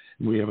ladder.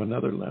 And we have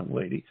another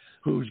lady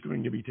who's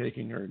going to be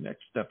taking her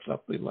next steps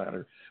up the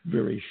ladder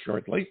very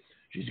shortly.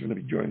 She's going to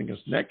be joining us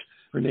next.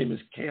 Her name is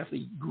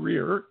Cathy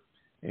Grier,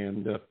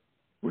 and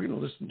we're going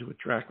to listen to a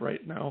track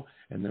right now,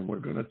 and then we're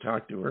going to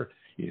talk to her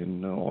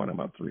in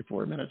about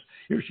 3-4 minutes.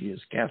 Here she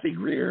is, Cathy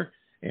Grier,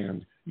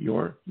 and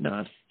You're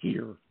Not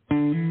Here.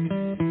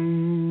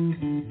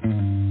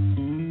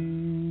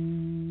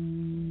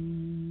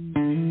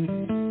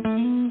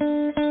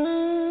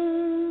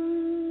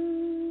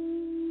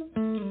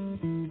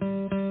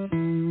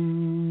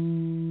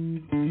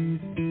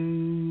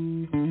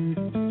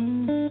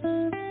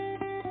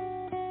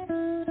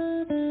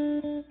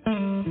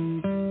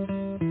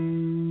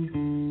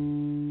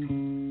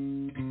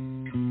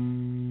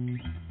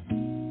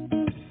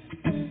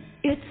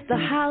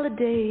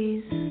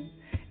 Holidays,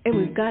 and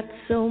we've got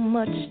so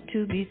much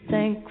to be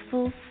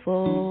thankful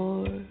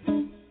for.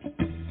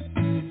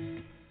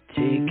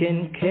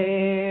 Taking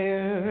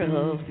care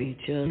of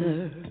each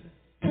other.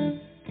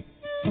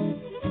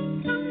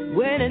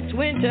 When it's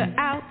winter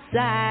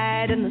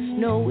outside and the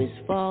snow is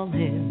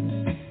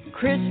falling,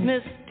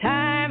 Christmas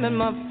time and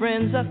my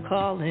friends are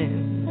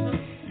calling.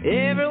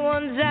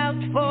 Everyone's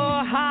out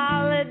for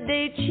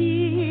holiday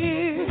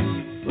cheer,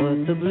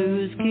 but the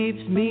blues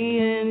keeps me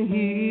in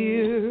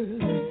here.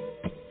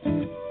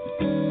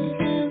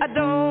 I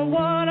don't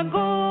want to go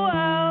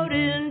out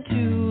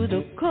into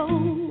the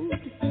cold,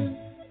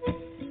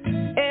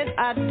 and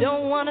I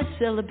don't want to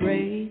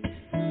celebrate.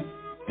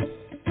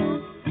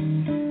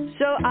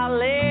 So I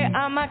lay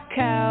on my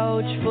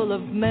couch full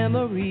of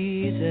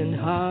memories and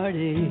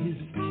heartache.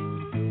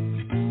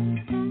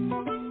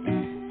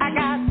 I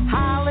got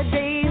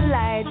holiday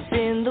lights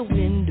in the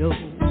window,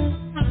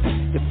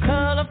 they're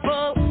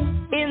colorful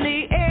in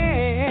the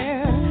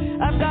air.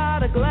 I've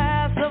got a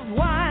glass of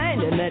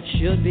wine and that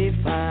should be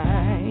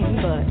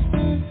fine, but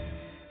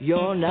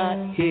you're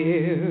not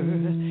here.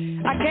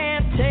 I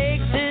can't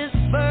take this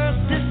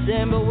first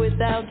December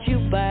without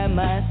you by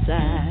my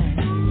side.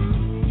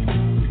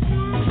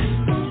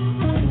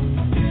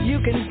 You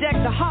can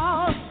deck the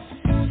halls,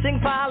 sing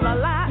fa la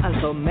la, and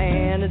so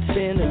man, it's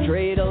been a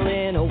dreidel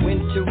in a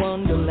winter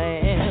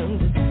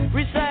wonderland.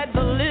 Recite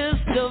the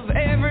list of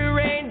every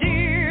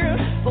reindeer,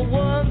 but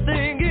one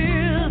thing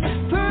is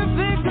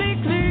perfectly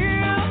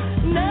clear: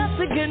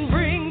 nothing can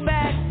bring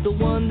back the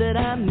one that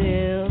I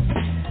miss.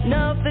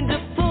 Nothing to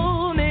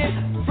pull me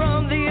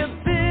from the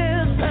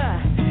abyss.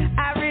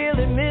 I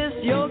really miss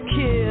your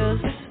kiss.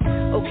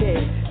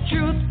 Okay,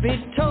 truth be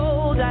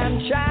told,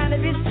 I'm trying to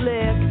be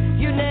slick.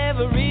 You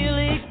never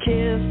really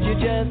kissed, you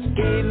just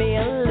gave me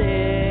a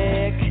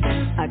lick.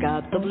 I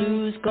got the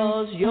blues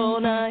 'cause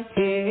you're not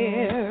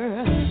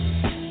here.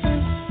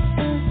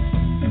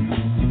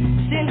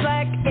 Seems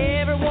like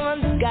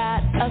everyone's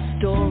got a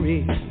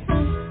story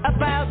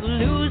about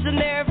losing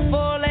their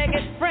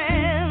four-legged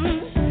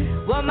friends.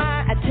 While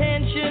my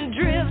attention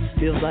drifts,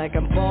 feels like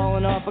I'm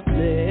falling off a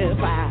cliff.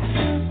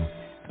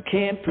 I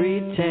can't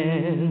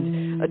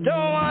pretend, I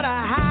don't want to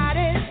hide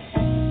it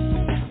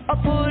or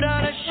put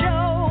on a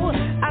show.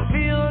 I'm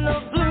feeling the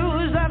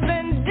blues, I've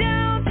been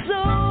down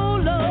so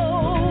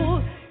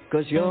low,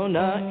 'cause you're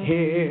not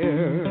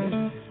here.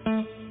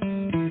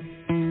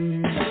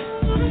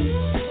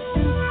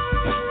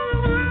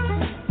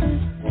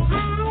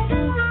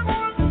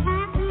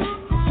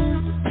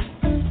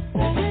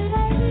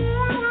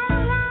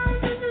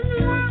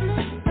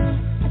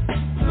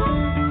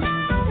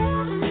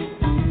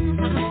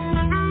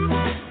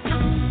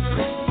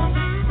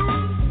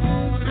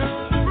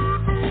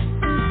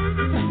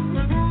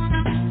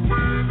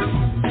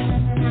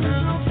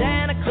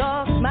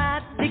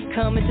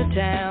 Coming to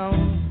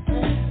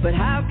town, but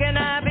how can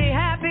I be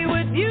happy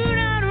with you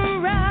not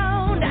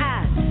around?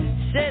 I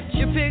set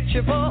your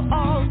picture for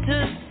all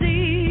to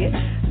see.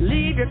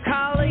 Leave your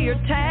collar, your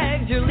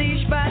tags, your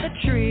leash by the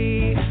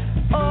tree.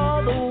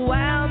 All the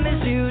while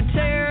miss you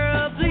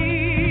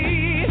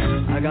terribly.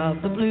 I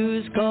got the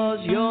blues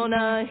 'cause you're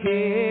not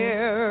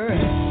here.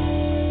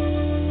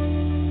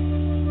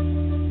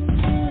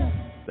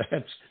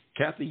 That's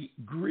Cathy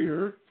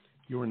Grier.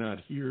 You're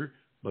not here,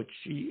 but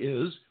she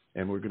is.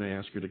 And we're going to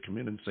ask her to come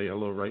in and say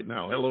hello right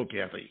now. Hello,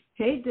 Cathy.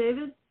 Hey,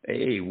 David.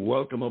 Hey,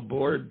 welcome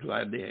aboard.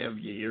 Glad to have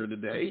you here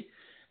today.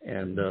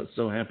 And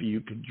so happy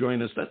you could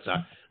join us.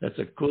 That's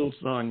a cool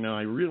song. Now,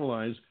 I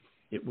realize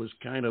it was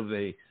kind of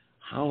a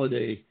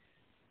holiday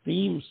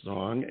theme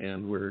song,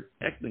 and we're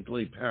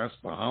technically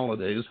past the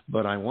holidays,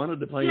 but I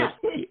wanted to play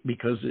it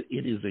because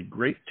it is a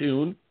great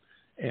tune,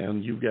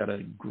 and you've got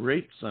a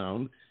great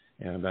sound.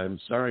 And I'm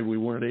sorry we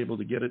weren't able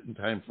to get it in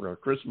time for our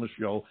Christmas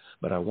show,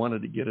 but I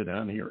wanted to get it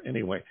on here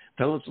anyway.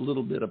 Tell us a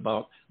little bit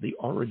about the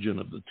origin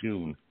of the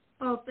tune.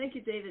 Oh, thank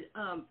you, David.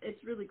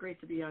 It's really great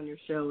to be on your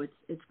show.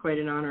 It's quite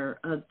an honor.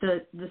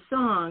 The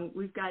song,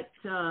 we've got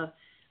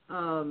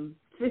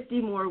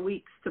 50 more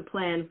weeks to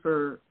plan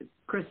for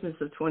Christmas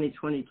of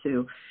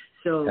 2022.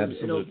 So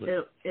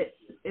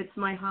it's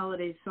my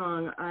holiday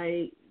song.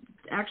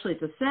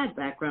 It's a sad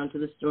background to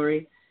the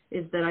story,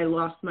 is that I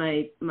lost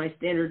my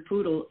standard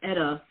poodle,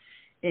 Etta,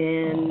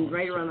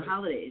 right around the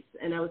holidays.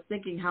 And I was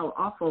thinking how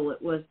awful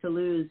it was to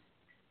lose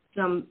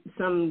some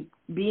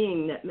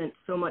being that meant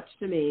so much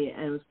to me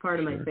and was part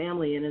of my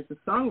family. And as a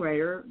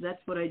songwriter,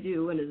 that's what I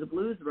do. And as a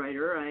blues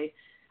writer,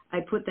 I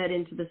put that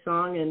into the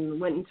song and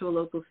went into a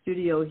local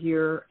studio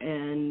here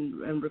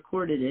and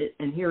recorded it.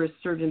 And here is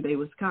Sturgeon Bay,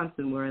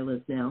 Wisconsin, where I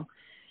live now.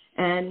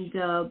 And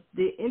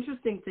the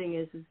interesting thing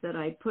is that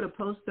I put a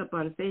post up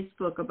on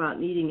Facebook about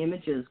needing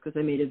images because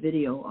I made a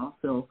video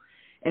also.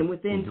 And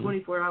within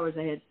 24 hours,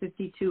 I had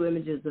 52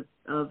 images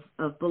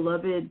of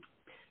beloved,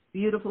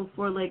 beautiful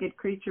four-legged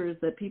creatures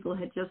that people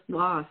had just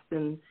lost.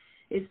 And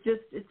it's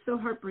so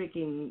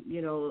heartbreaking,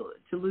 to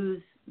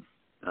lose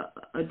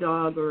a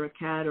dog or a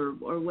cat or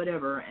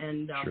whatever.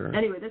 And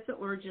anyway, that's the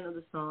origin of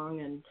the song.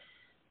 And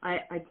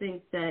I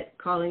think that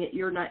calling it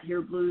You're Not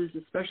Here Blues,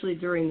 especially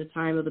during the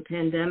time of the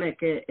pandemic,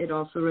 it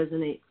also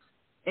resonates.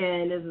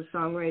 And as a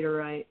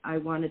songwriter, I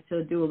wanted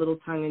to do a little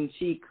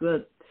tongue-in-cheek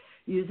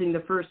using the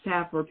first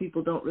half where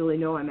people don't really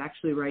know I'm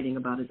actually writing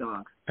about a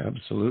dog.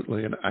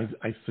 Absolutely. And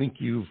I think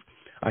you've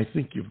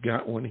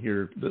got one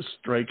here. This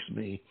strikes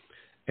me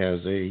as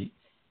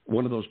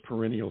one of those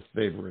perennial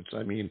favorites.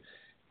 I mean,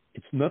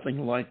 it's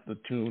nothing like the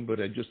tune, but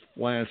I just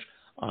flash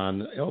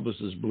on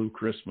Elvis's Blue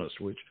Christmas,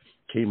 which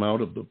came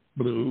out of the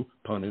blue,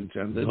 pun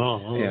intended,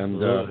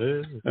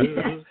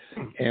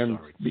 and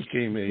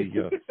became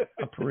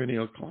a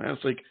perennial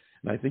classic.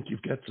 And I think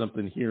you've got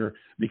something here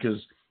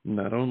because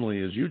not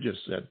only, as you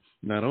just said,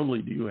 not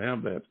only do you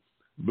have that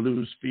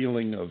blues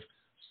feeling of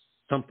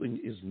something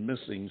is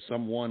missing,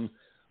 someone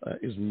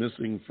is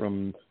missing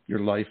from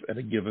your life at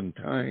a given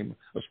time,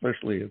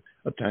 especially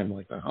a time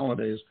like the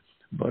holidays,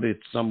 but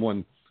it's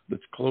someone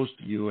that's close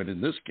to you. And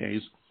in this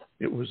case,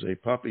 it was a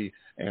puppy.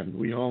 And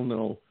we all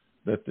know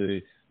that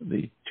the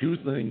two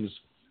things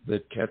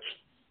that catch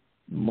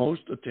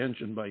most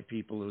attention by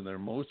people who they're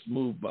most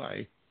moved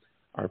by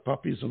are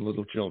puppies and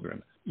little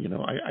children.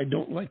 I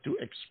don't like to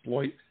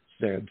exploit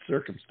sad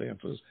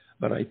circumstances,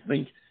 but I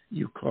think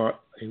you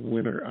caught a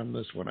winner on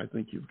this one. I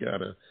think you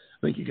got a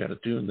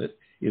tune that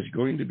is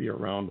going to be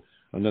around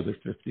another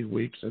 50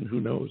 weeks, and who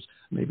knows,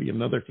 maybe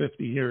another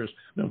 50 years.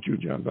 Don't you,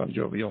 John Bon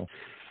Jovial?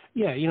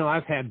 Yeah,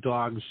 I've had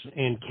dogs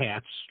and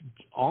cats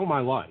all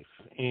my life,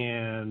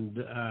 and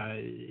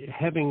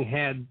having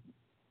had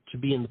to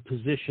be in the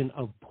position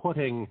of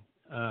putting,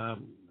 a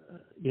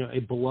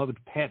beloved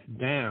pet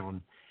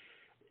down,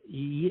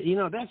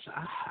 that's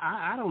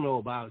I don't know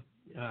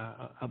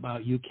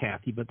about you,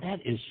 Cathy, but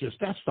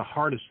that's the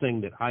hardest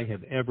thing that I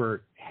have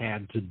ever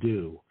had to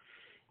do.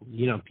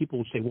 People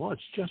would say, well,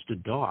 it's just a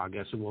dog.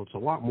 I said, well, it's a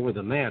lot more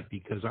than that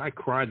because I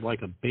cried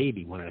like a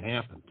baby when it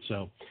happened.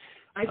 So.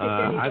 I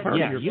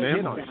think you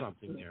hit on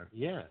something there.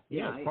 Yeah,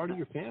 part of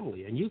your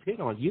family, and you've hit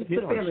on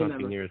something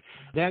member. there.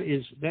 That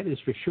is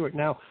for sure.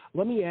 Now,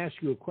 let me ask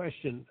you a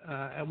question.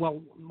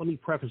 Well, let me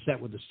preface that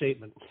with a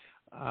statement.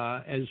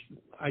 As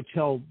I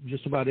tell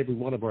just about every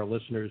one of our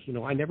listeners,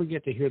 I never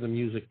get to hear the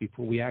music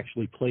before we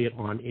actually play it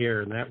on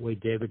air, and that way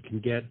David can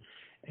get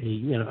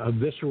a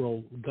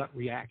visceral gut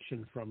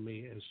reaction from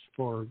me as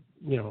for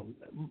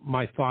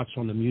my thoughts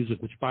on the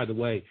music. Which, by the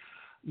way,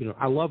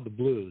 I love the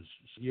blues.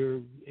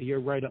 You're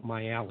right up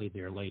my alley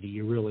there, lady.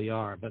 You really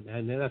are.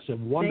 And that's a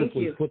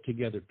wonderfully put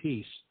together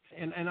piece.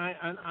 And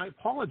I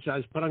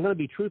apologize, but I'm going to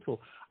be truthful.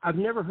 I've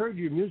never heard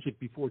your music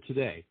before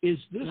today. Is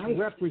this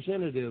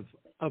representative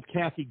of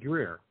Cathy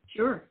Grier?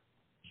 Sure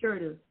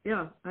it is.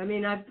 Yeah. I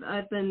mean,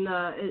 I've been.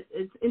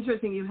 It's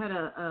interesting. You had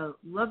a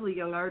lovely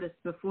young artist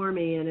before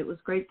me, and it was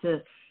great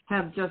to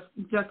have just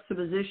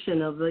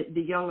juxtaposition of the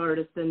young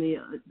artist and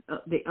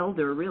the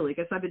elder. Really,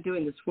 because I've been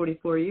doing this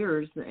 44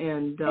 years,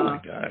 and oh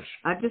my gosh,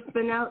 I've just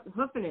been out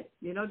hoofing it.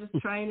 Just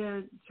trying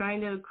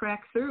to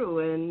crack through,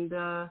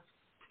 and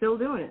still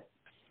doing it.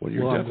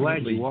 Well, I'm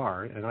glad you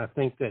are, and I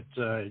think that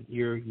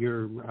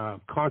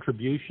your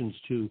contributions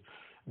to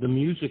the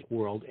music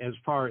world, as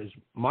far as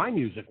my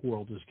music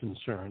world is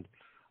concerned,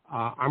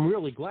 I'm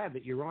really glad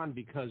that you're on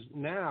because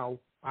now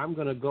I'm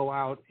going to go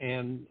out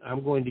and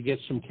I'm going to get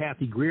some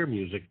Cathy Grier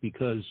music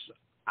because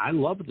I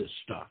love this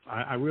stuff.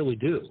 I really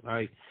do.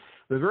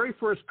 The very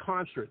first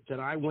concert that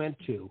I went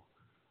to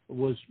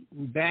was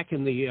back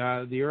in the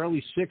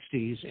early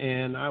 60s,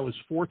 and I was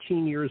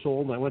 14 years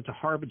old, and I went to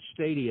Harvard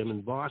Stadium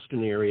in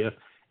Boston area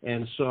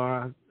and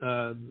saw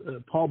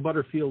Paul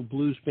Butterfield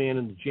Blues Band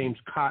and the James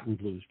Cotton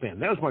Blues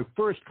Band. That was my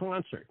first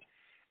concert,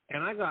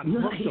 and I got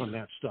hooked on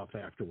that stuff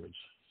afterwards.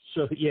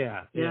 So,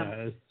 yeah.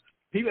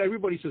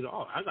 Everybody says,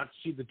 oh, I got to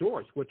see the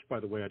Doors, which, by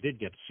the way, I did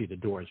get to see the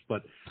Doors.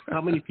 But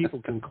how many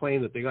people can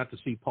claim that they got to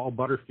see Paul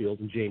Butterfield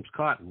and James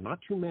Cotton? Not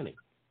too many.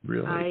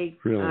 Really?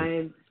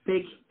 I'm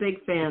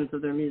big fans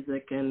of their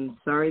music, and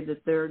sorry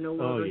that they're no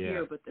longer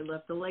here, but they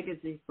left a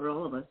legacy for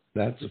all of us.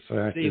 That's a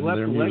fact. They left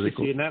a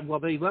legacy,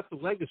 they left a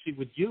legacy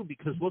with you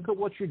because look at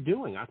what you're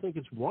doing. I think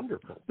it's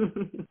wonderful.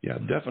 Yeah,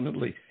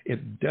 definitely.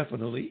 It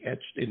definitely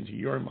etched into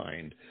your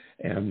mind,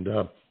 and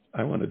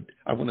I want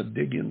to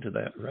dig into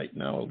that right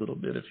now a little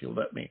bit, if you'll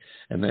let me.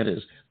 And that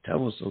is,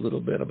 tell us a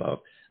little bit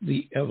about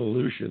the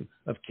evolution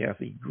of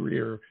Cathy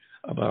Grier,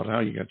 about how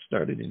you got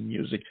started in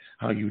music,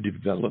 how you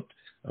developed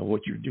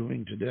what you're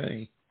doing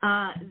today.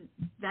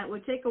 That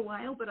would take a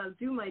while, but I'll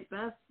do my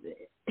best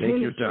in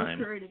a short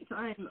period of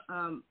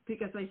time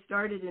because I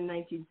started in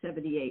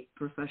 1978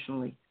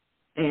 professionally,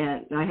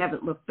 and I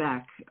haven't looked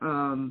back.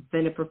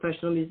 Been a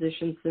professional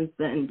musician since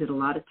then, did a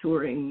lot of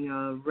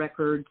touring,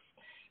 records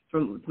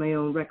from my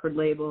own record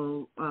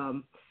label,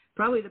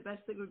 probably the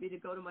best thing would be to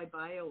go to my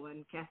bio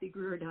on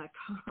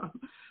CathyGrier.com.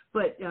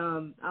 But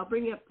I'll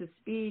bring you up to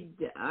speed.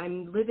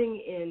 I'm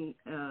living in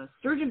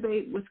Sturgeon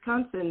Bay,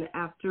 Wisconsin,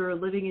 after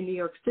living in New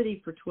York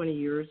City for 20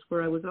 years,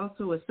 where I was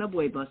also a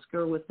subway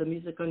busker with the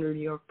Music Under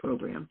New York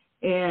program.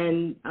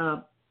 And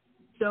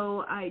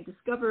so I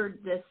discovered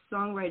this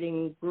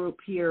songwriting group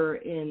here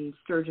in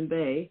Sturgeon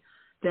Bay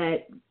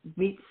that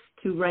meets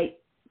to write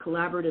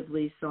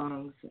collaboratively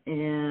songs,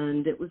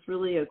 and it was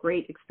really a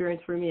great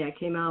experience for me. I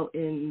came out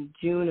in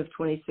June of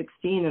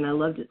 2016, and I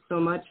loved it so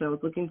much. I was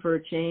looking for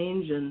a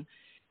change, and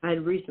I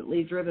had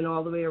recently driven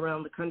all the way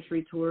around the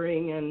country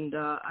touring, and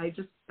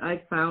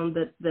I found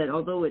that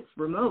although it's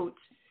remote,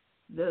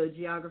 the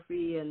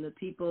geography and the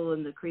people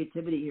and the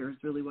creativity here is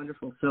really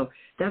wonderful. So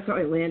that's how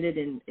I landed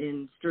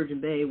in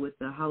Sturgeon Bay with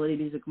the Holiday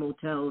Music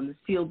Motel and the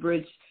Steel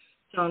Bridge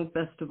Song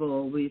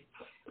Festival. We,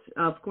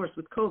 of course,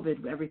 with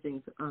COVID,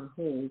 everything's on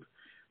hold.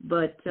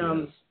 But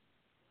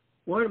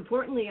more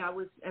importantly, I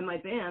was, and my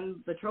band,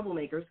 the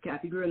Troublemakers,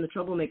 Cathy Grier and the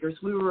Troublemakers,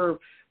 we were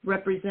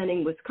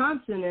representing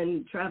Wisconsin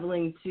and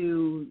traveling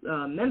to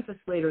Memphis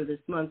later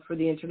this month for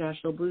the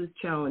International Blues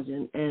Challenge,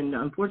 and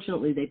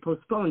unfortunately they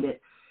postponed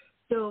it.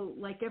 So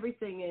like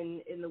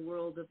everything in the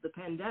world of the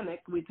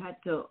pandemic, we've had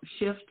to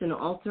shift and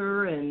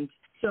alter, and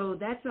so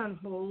that's on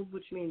hold,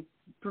 which means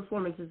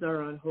performances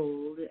are on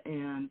hold.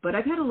 But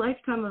I've had a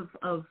lifetime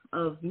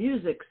of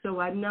music, so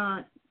I'm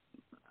not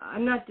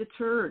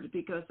deterred,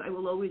 because I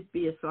will always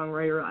be a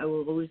songwriter. I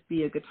will always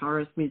be a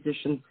guitarist,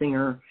 musician,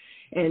 singer,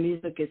 and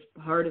music is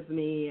part of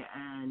me,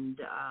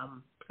 and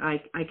I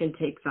can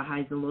take the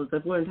highs and lows.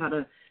 I've learned how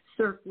to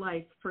surf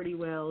life pretty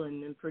well,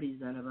 and I'm pretty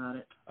zen about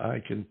it. I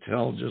can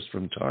tell just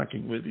from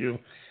talking with you,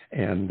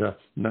 and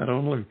not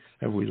only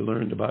have we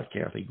learned about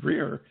Cathy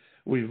Grier,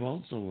 we've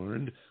also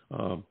learned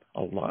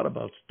a lot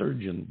about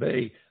Sturgeon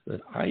Bay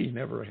that I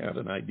never had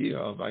an idea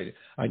of.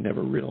 I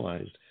never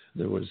realized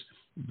there was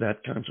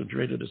that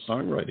concentrated a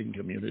songwriting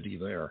community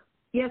there.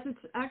 Yes,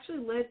 it's actually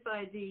led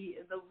by the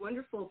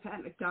wonderful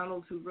Pat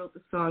McDonald, who wrote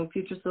the song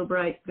Future So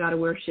Bright, Gotta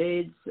Wear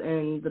Shades,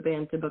 and the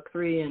band Timbuk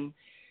 3, and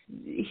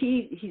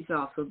he's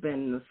also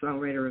been the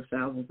songwriter of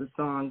thousands of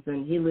songs,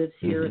 and he lives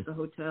here at the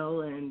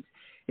hotel, and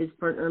his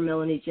partner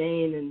Melanie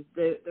Jane, and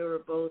they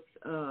were both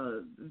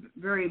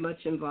very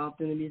much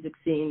involved in the music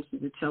scene.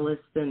 She's a cellist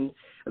and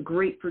a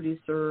great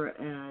producer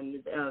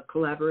and a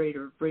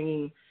collaborator,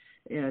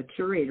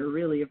 curator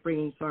really of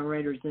bringing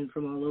songwriters in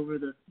from all over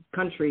the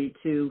country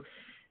to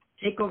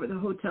take over the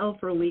hotel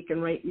for a week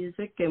and write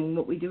music. And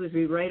what we do is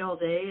we write all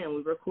day and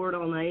we record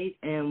all night,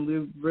 and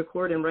we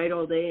record and write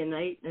all day and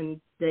night,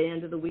 and the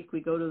end of the week we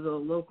go to the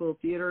local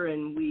theater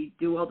and we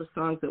do all the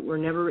songs that were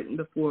never written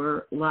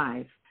before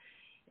live.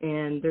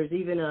 And there's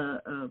even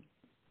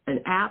an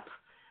app,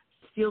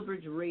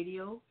 Steelbridge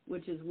Radio,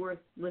 which is worth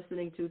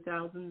listening to,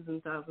 thousands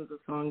and thousands of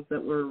songs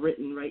that were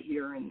written right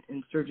here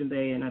in Sturgeon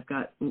Bay. And I've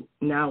got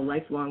now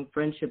lifelong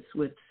friendships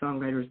with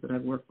songwriters that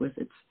I've worked with.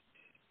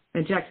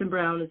 And Jackson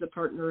Brown is a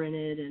partner in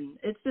it, and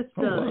it's just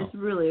it's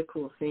really a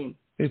cool scene.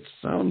 It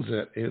sounds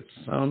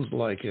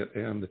like it,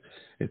 and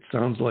it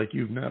sounds like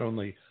you've not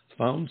only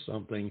found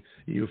something,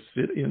 you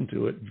fit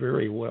into it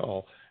very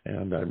well,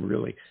 and I'm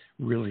really,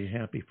 really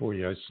happy for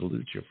you. I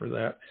salute you for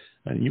that.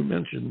 And you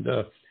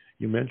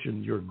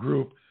mentioned your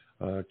group,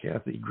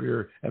 Cathy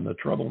Grier and the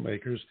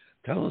Troublemakers.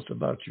 Tell us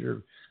about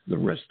the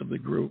rest of the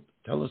group.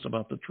 Tell us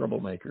about the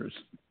Troublemakers.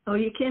 Oh,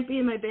 you can't be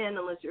in my band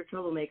unless you're a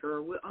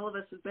troublemaker. All of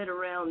us have been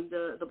around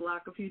the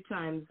block a few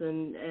times,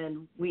 and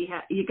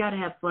you got to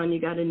have fun.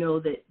 You got to know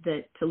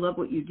that to love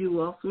what you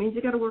do also means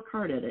you got to work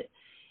hard at it.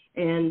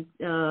 And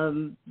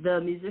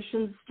the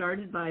musicians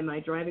started by my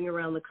driving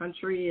around the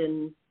country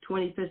in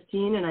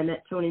 2015, and I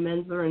met Tony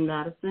Menzler in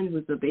Madison,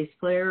 who's a bass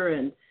player,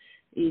 and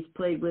he's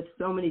played with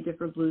so many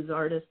different blues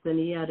artists, and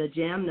he had a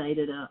jam night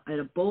at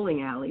a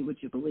bowling alley, would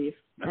you believe?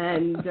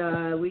 And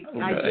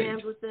I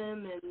jammed with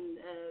him, and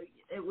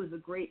it was a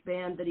great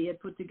band that he had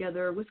put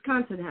together.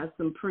 Wisconsin has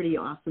some pretty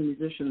awesome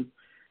musicians.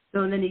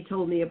 So then he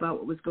told me about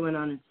what was going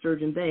on in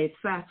Sturgeon Bay.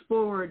 Fast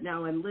forward,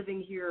 now I'm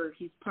living here.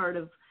 He's part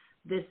of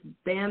this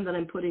band that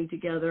I'm putting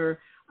together,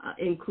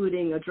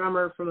 including a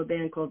drummer from a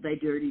band called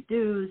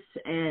derives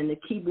and a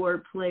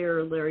keyboard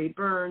player, Larry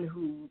Byrne,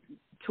 who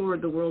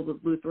toured the world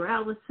with Luther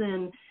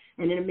Allison,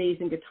 and an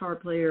amazing guitar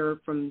player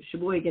from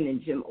Sheboygan,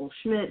 and Jim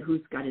Olschmidt,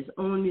 who's got his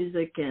own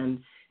music and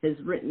has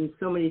written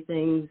so many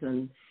things,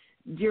 and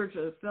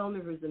Deirdre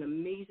Fellner, who's an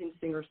amazing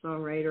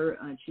singer-songwriter.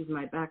 She's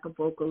my backup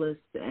vocalist,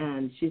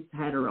 and she's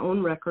had her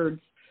own records.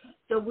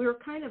 So we're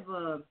kind of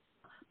a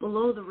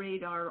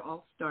below-the-radar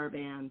all-star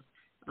band,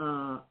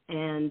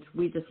 and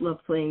we just love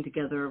playing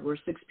together. We're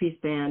a six-piece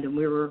band, and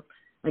we were,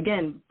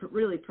 again,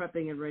 really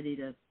prepping and ready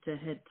to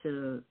head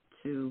to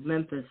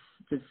Memphis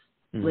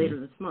later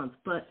this month.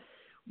 But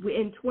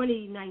in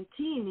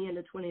 2019, the end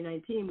of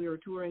 2019, we were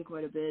touring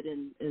quite a bit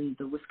in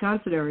the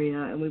Wisconsin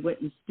area, and we went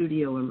in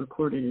studio and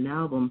recorded an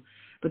album.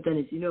 But then,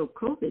 as you know,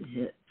 COVID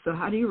hit. So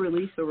how do you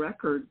release a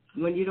record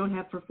when you don't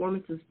have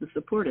performances to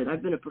support it?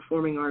 I've been a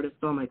performing artist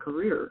all my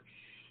career.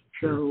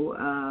 Sure.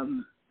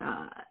 So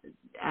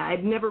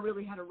I've never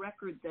really had a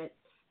record that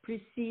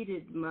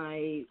preceded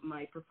my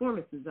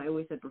performances. I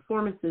always had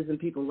performances, and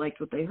people liked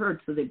what they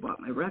heard, so they bought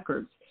my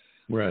records.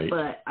 Right.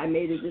 But I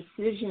made a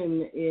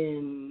decision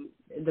in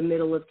the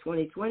middle of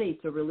 2020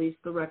 to release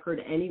the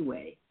record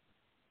anyway.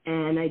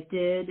 And I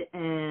did,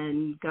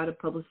 and got a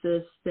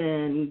publicist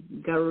and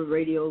got a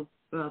radio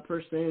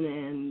person,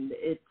 and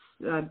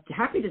I'm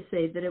happy to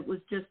say that it was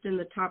just in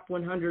the top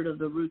 100 of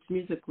the Roots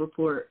Music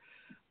Report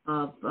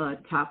of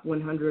top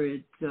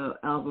 100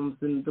 albums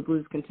in the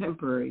blues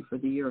contemporary for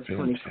the year of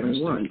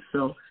 2021.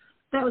 So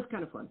that was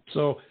kind of fun.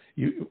 So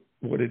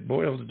what it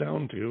boils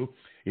down to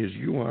is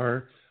you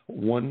are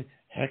one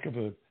heck of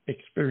a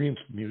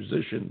experienced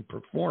musician,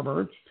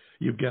 performer.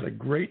 You've got a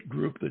great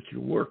group that you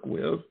work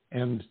with,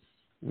 and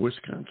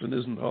Wisconsin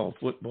isn't all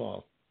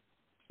football.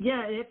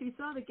 Yeah, if you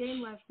saw the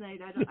game last night,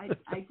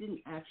 I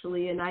didn't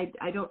actually, and I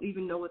don't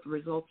even know what the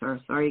results are.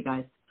 Sorry,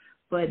 guys.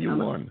 But you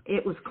won.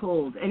 It was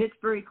cold, and it's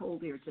very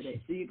cold here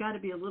today, so you got to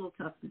be a little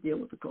tough to deal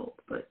with the cold.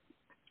 But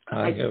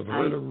I have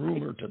heard a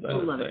rumor to that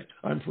effect.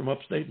 I'm from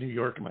upstate New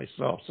York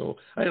myself, so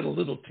I had a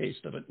little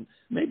taste of it.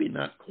 Maybe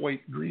not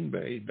quite Green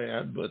Bay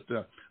bad, but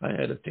I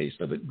had a taste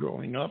of it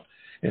growing up.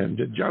 And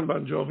John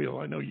Bon Jovial,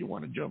 I know you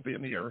want to jump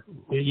in here.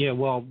 Yeah,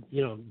 well,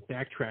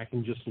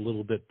 backtracking just a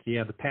little bit.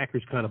 Yeah, the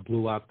Packers kind of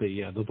blew out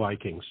the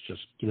Vikings,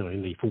 just in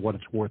the for what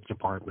it's worth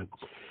department.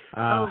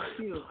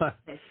 Cute.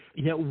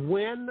 Yeah,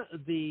 when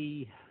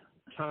the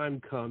time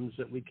comes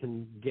that we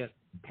can get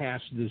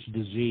past this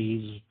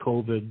disease,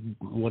 COVID,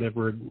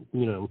 whatever,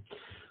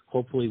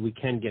 hopefully we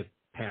can get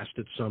past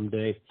it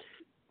someday.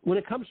 When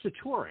it comes to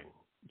touring,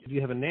 do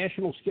you have a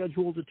national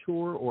schedule to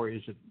tour, or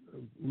is it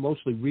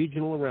mostly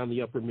regional around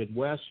the upper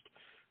Midwest?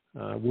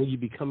 Will you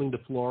be coming to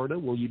Florida?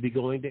 Will you be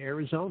going to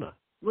Arizona?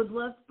 Would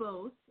love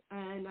both.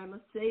 And I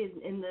must say,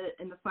 in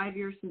the 5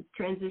 years since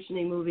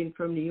transitioning, moving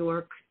from New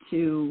York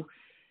to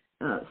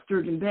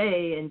Sturgeon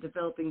Bay and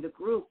developing the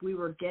group, we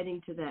were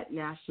getting to that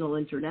national,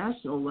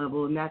 international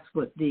level, and that's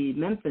what the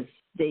Memphis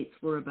dates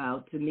were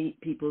about, to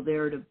meet people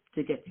there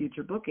to get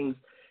future bookings.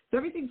 So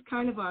everything's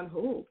kind of on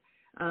hold.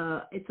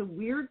 It's a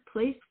weird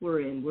place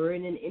we're in. We're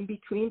in an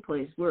in-between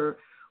place where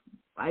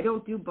I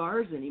don't do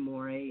bars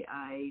anymore.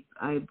 I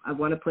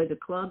want to play the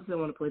clubs. I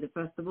want to play the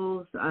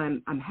festivals.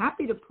 I'm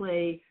happy to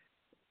play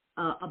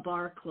a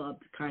bar club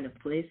kind of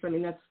place. I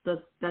mean,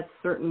 that's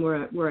certain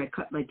where I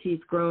cut my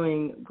teeth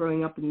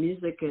growing up in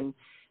music, and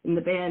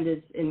the band is,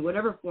 in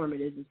whatever form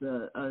it is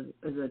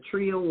a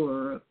trio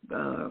or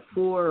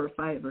 4 or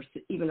 5 or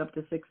even up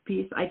to 6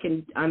 piece. I've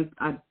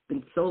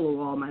been solo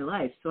all my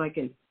life, so I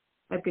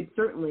could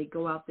certainly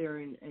go out there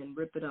and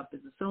rip it up as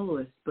a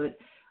soloist. But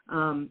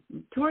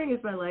touring is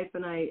my life,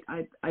 and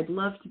I'd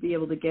love to be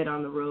able to get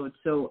on the road.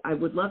 So I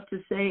would love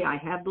to say I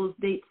have those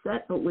dates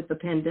set, but with the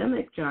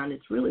pandemic, John,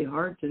 it's really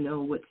hard to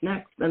know what's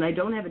next. And I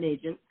don't have an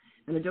agent,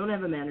 and I don't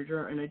have a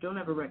manager, and I don't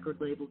have a record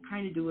label.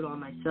 Kind of do it all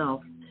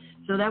myself.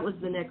 So that was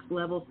the next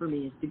level for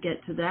me, is to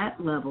get to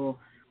that level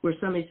where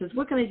somebody says,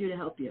 what can I do to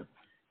help you?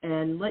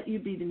 And let you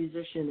be the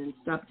musician and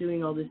stop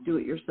doing all this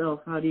do-it-yourself.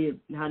 How do you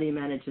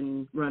manage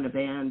and run a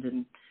band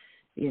and,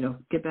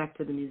 get back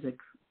to the music,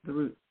 the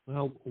root?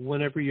 Well,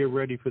 whenever you're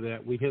ready for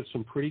that, we have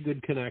some pretty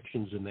good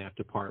connections in that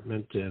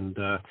department, and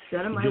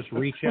just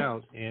reach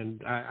out,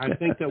 and I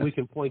think that we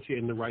can point you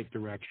in the right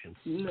direction.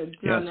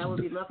 John, that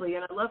would be lovely.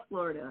 And I love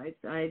Florida.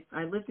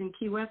 I lived in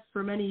Key West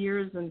for many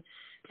years and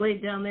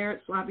played down there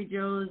at Sloppy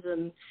Joe's,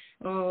 and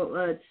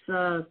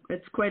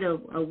it's quite a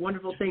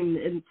wonderful thing,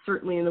 and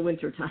certainly in the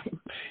wintertime.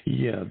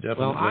 Yeah,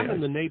 definitely. Well, I'm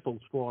in the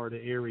Naples, Florida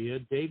area.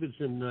 David's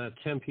in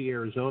Tempe,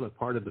 Arizona,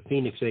 part of the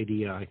Phoenix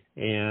ADI,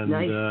 and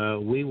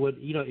nice. We would,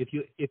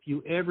 if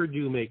you ever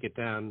do make it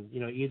down,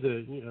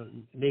 either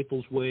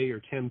Naples way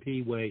or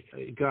Tempe way,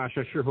 gosh,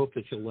 I sure hope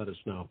that you'll let us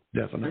know.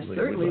 Definitely, I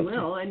certainly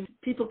will. And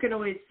people can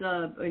always,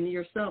 and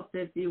yourself,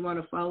 if you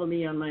want to follow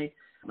me on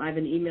I have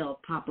an email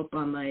pop up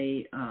on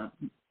my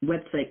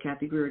website,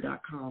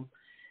 CathyGrier.com,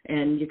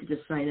 and you can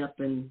just sign up,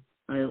 and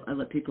I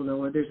let people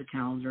know, or there's a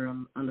calendar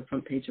on the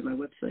front page of my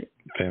website.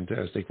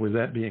 Fantastic. With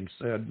that being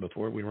said,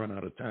 before we run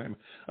out of time,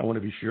 I want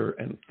to be sure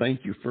and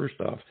thank you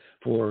first off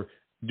for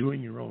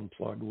doing your own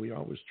plug. We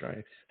always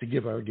try to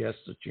give our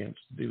guests a chance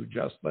to do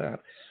just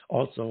that.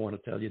 Also, I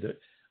want to tell you that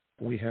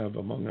we have,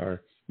 among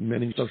our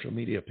many social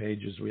media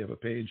pages, we have a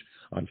page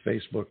on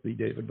Facebook, the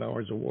David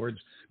Bowers Awards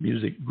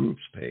Music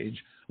Groups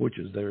page, which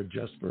is there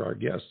just for our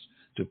guests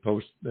to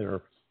post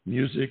their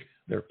music,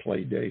 their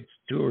play dates,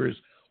 tours,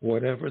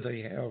 whatever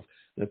they have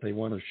that they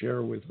want to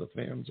share with the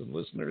fans and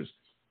listeners.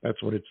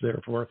 That's what it's there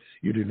for.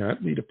 You do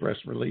not need a press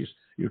release.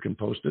 You can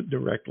post it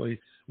directly.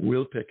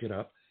 We'll pick it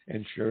up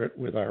and share it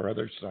with our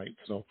other sites.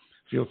 So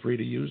feel free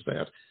to use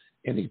that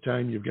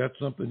anytime you've got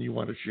something you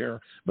want to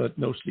share, but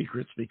no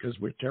secrets, because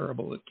we're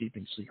terrible at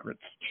keeping secrets.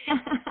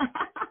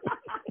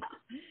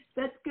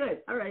 That's good.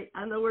 All right.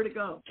 I know where to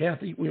go.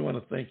 Cathy, we want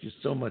to thank you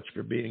so much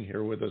for being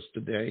here with us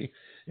today,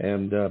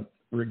 and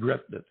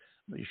regret that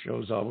these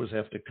shows always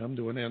have to come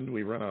to an end.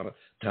 We run out of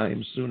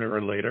time sooner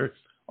or later,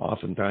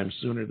 oftentimes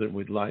sooner than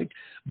we'd like,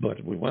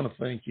 but we want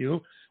to thank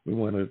you. We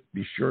want to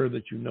be sure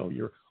that you know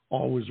you're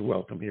always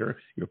welcome here.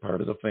 You're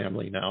part of the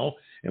family now.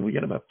 And we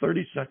got about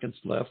 30 seconds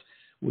left.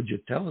 Would you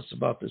tell us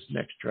about this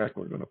next track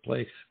we're going to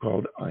play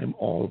called I'm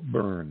All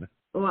Burn?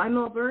 Well, I'm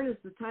All Burn is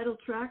the title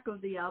track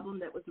of the album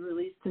that was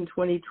released in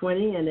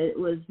 2020, and it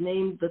was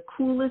named the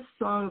coolest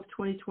song of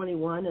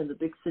 2021 in the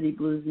Big City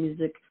Blues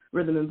Music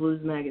Rhythm and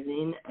Blues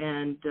magazine.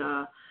 And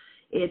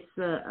it's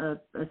a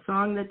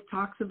song that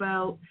talks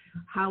about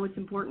how it's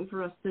important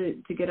for us to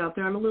get out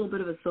there. I'm a little bit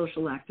of a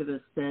social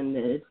activist, and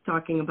it's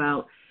talking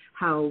about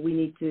how we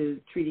need to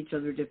treat each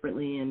other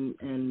differently.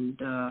 And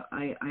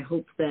I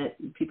hope that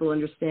people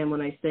understand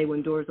when I say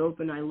when doors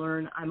open, I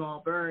learn, I'm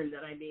all burned,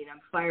 that I mean I'm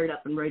fired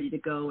up and ready to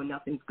go and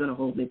nothing's going to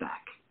hold me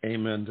back.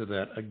 Amen to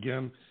that.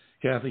 Again,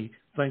 Cathy,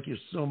 thank you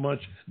so much.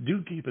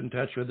 Do keep in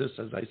touch with us.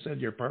 As I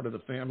said, you're part of the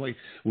family.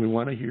 We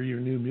want to hear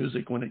your new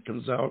music when it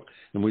comes out,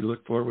 and we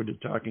look forward to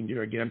talking to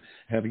you again,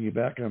 having you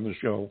back on the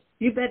show.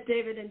 You bet,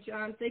 David and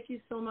John. Thank you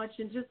so much.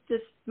 And just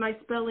this, my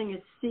spelling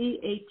is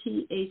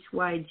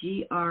CathyGrier.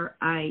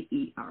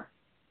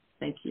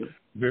 Thank you.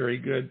 Very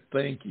good.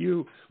 Thank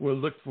you. We'll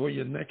look for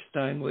you next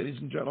time, ladies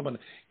and gentlemen.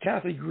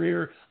 Cathy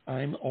Grier,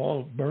 I'm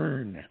All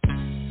Burn.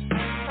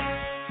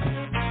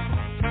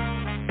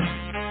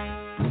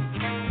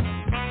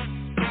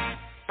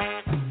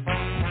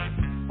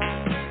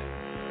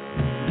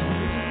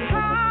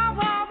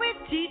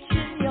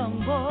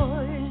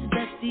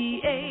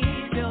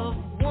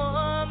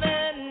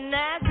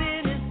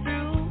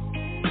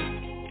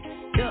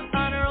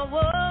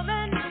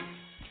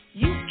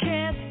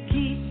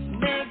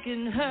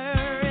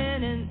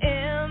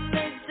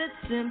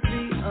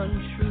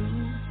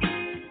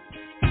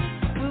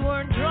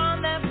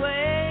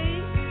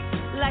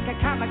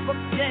 Comic book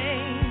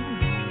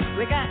Jane.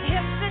 We got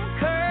hips and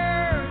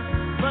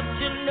curves, but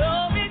you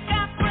know we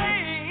got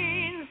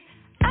brains.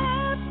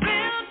 I've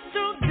been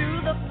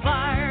through the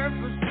fire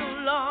for so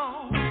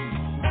long,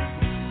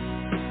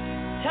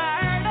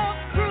 tired of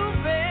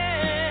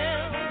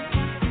proving,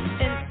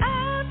 and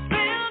I've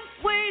been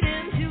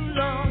waiting too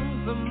long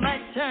for my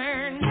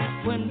turn.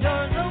 When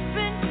doors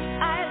open,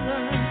 I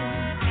learn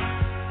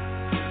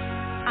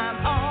I'm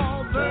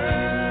all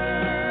burned.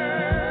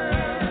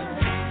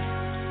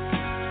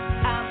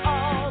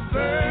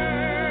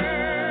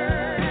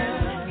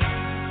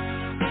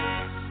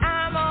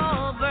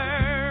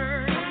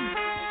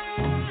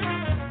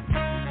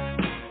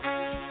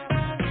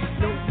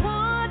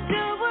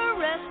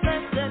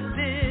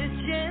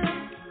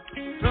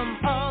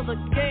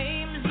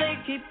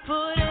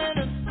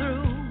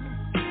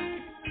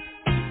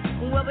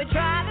 We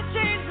try to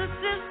change the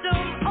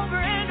system over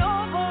and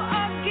over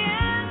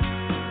again.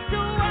 So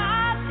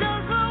why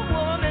does a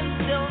woman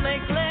still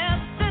make less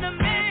than a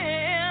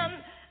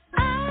man?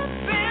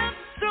 I've been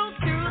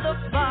through the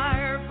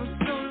fire for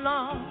so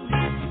long.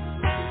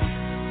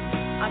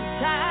 I'm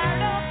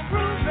tired of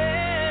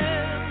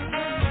proving,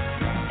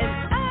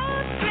 and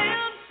I've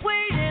been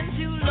waiting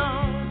too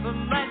long for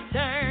my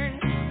turn.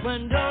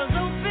 When doors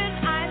open,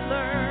 I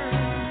learn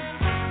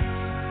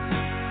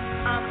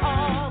I'm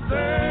all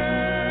burned.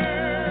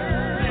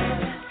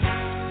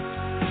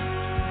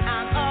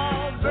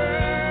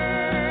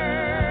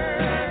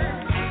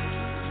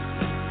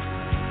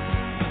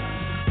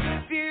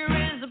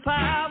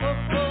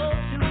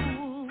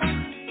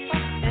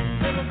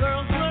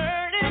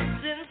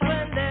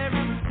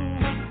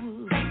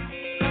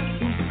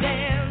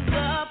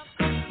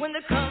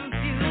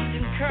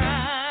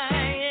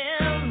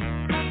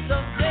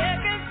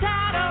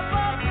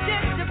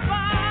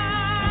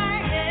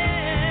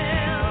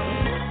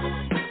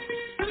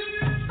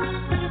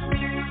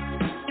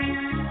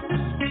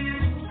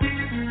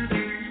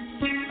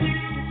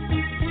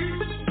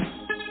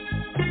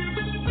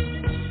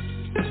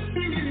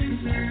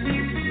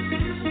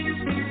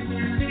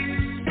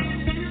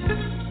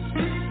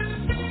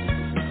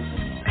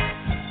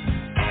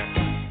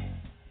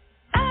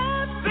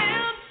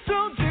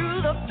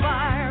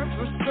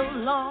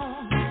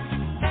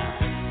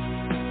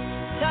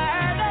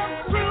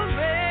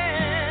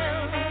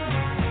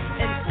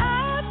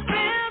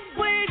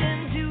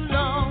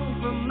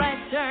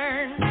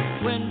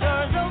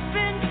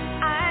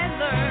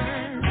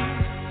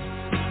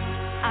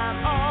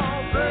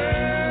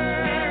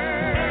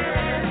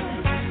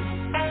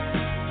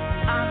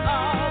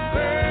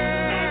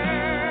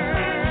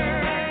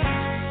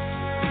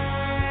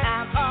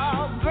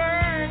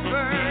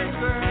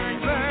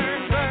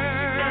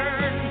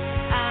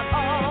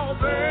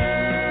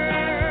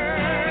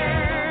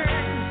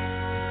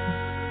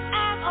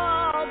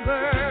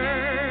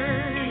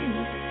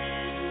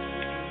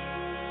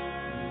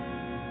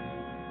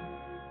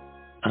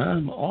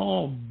 I'm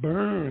all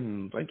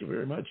burned. Thank you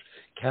very much,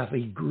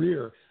 Cathy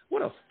Grier.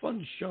 What a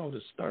fun show to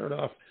start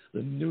off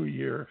the new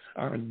year,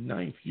 our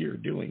 9th year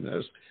doing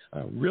this.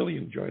 I really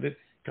enjoyed it.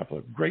 A couple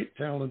of great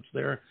talents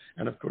there.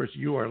 And, of course,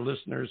 you, our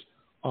listeners,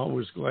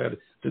 always glad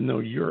to know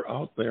you're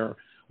out there.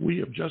 We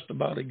have just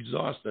about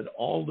exhausted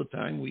all the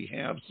time we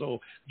have. So,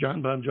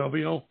 John Bon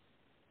Jovial,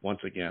 once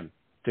again,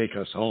 take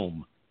us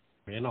home.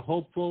 And a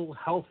hopeful,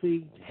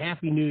 healthy,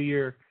 happy new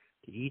year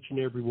to each and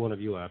every one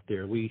of you out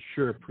there. We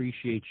sure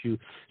appreciate you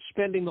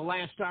spending the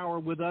last hour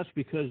with us,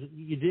 because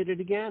you did it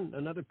again,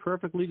 another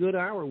perfectly good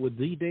hour with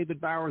the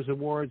David Bowers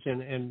Awards,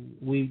 and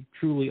we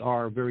truly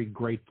are very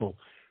grateful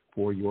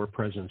for your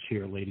presence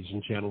here, ladies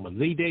and gentlemen.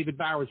 The David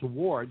Bowers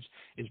Awards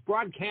is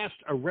broadcast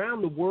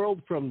around the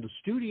world from the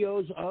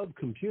studios of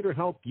Computer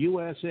Help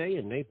USA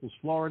in Naples,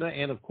 Florida,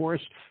 and, of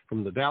course,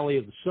 from the Valley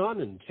of the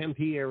Sun in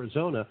Tempe,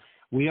 Arizona.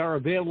 We are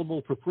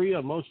available for free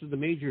on most of the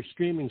major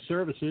streaming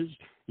services.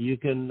 You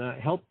can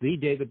help the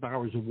David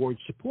Bowers Awards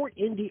support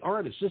indie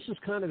artists. This is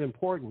kind of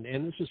important,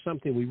 and this is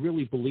something we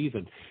really believe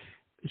in.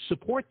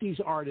 Support these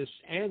artists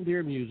and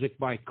their music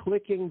by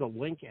clicking the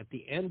link at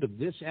the end of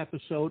this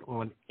episode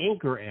on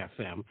Anchor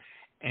FM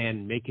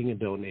and making a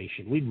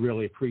donation. We'd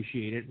really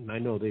appreciate it, and I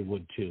know they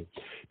would too.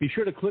 Be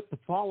sure to click the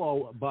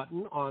follow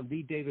button on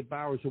the David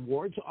Bowers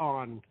Awards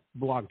on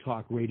Blog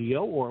Talk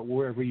Radio or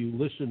wherever you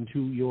listen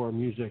to your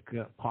music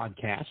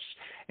podcasts.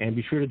 And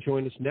be sure to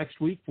join us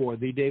next week for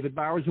the David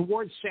Bowers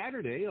Awards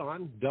Saturday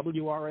on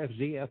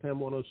WRFZ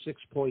FM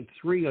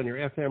 106.3 on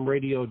your FM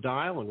radio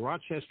dial in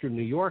Rochester,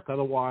 New York,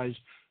 otherwise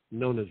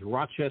known as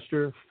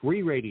Rochester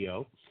Free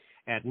Radio,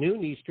 at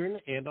noon Eastern,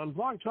 and on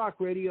Blog Talk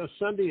Radio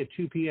Sunday at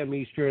 2 p.m.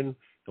 Eastern,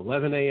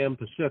 11 a.m.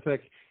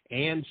 Pacific,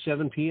 and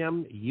 7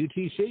 p.m.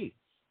 UTC.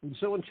 And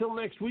so until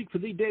next week for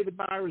the David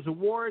Bowers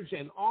Awards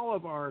and all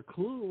of our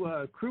crew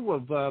of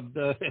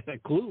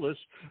clueless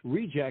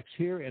rejects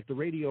here at the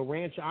Radio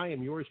Ranch, I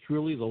am yours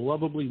truly, the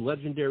lovably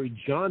legendary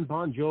John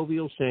Bon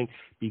Jovial, saying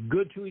be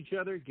good to each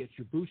other, get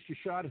your booster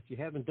shot if you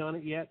haven't done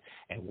it yet,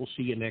 and we'll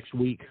see you next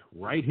week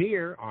right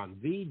here on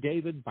the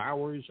David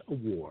Bowers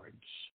Awards.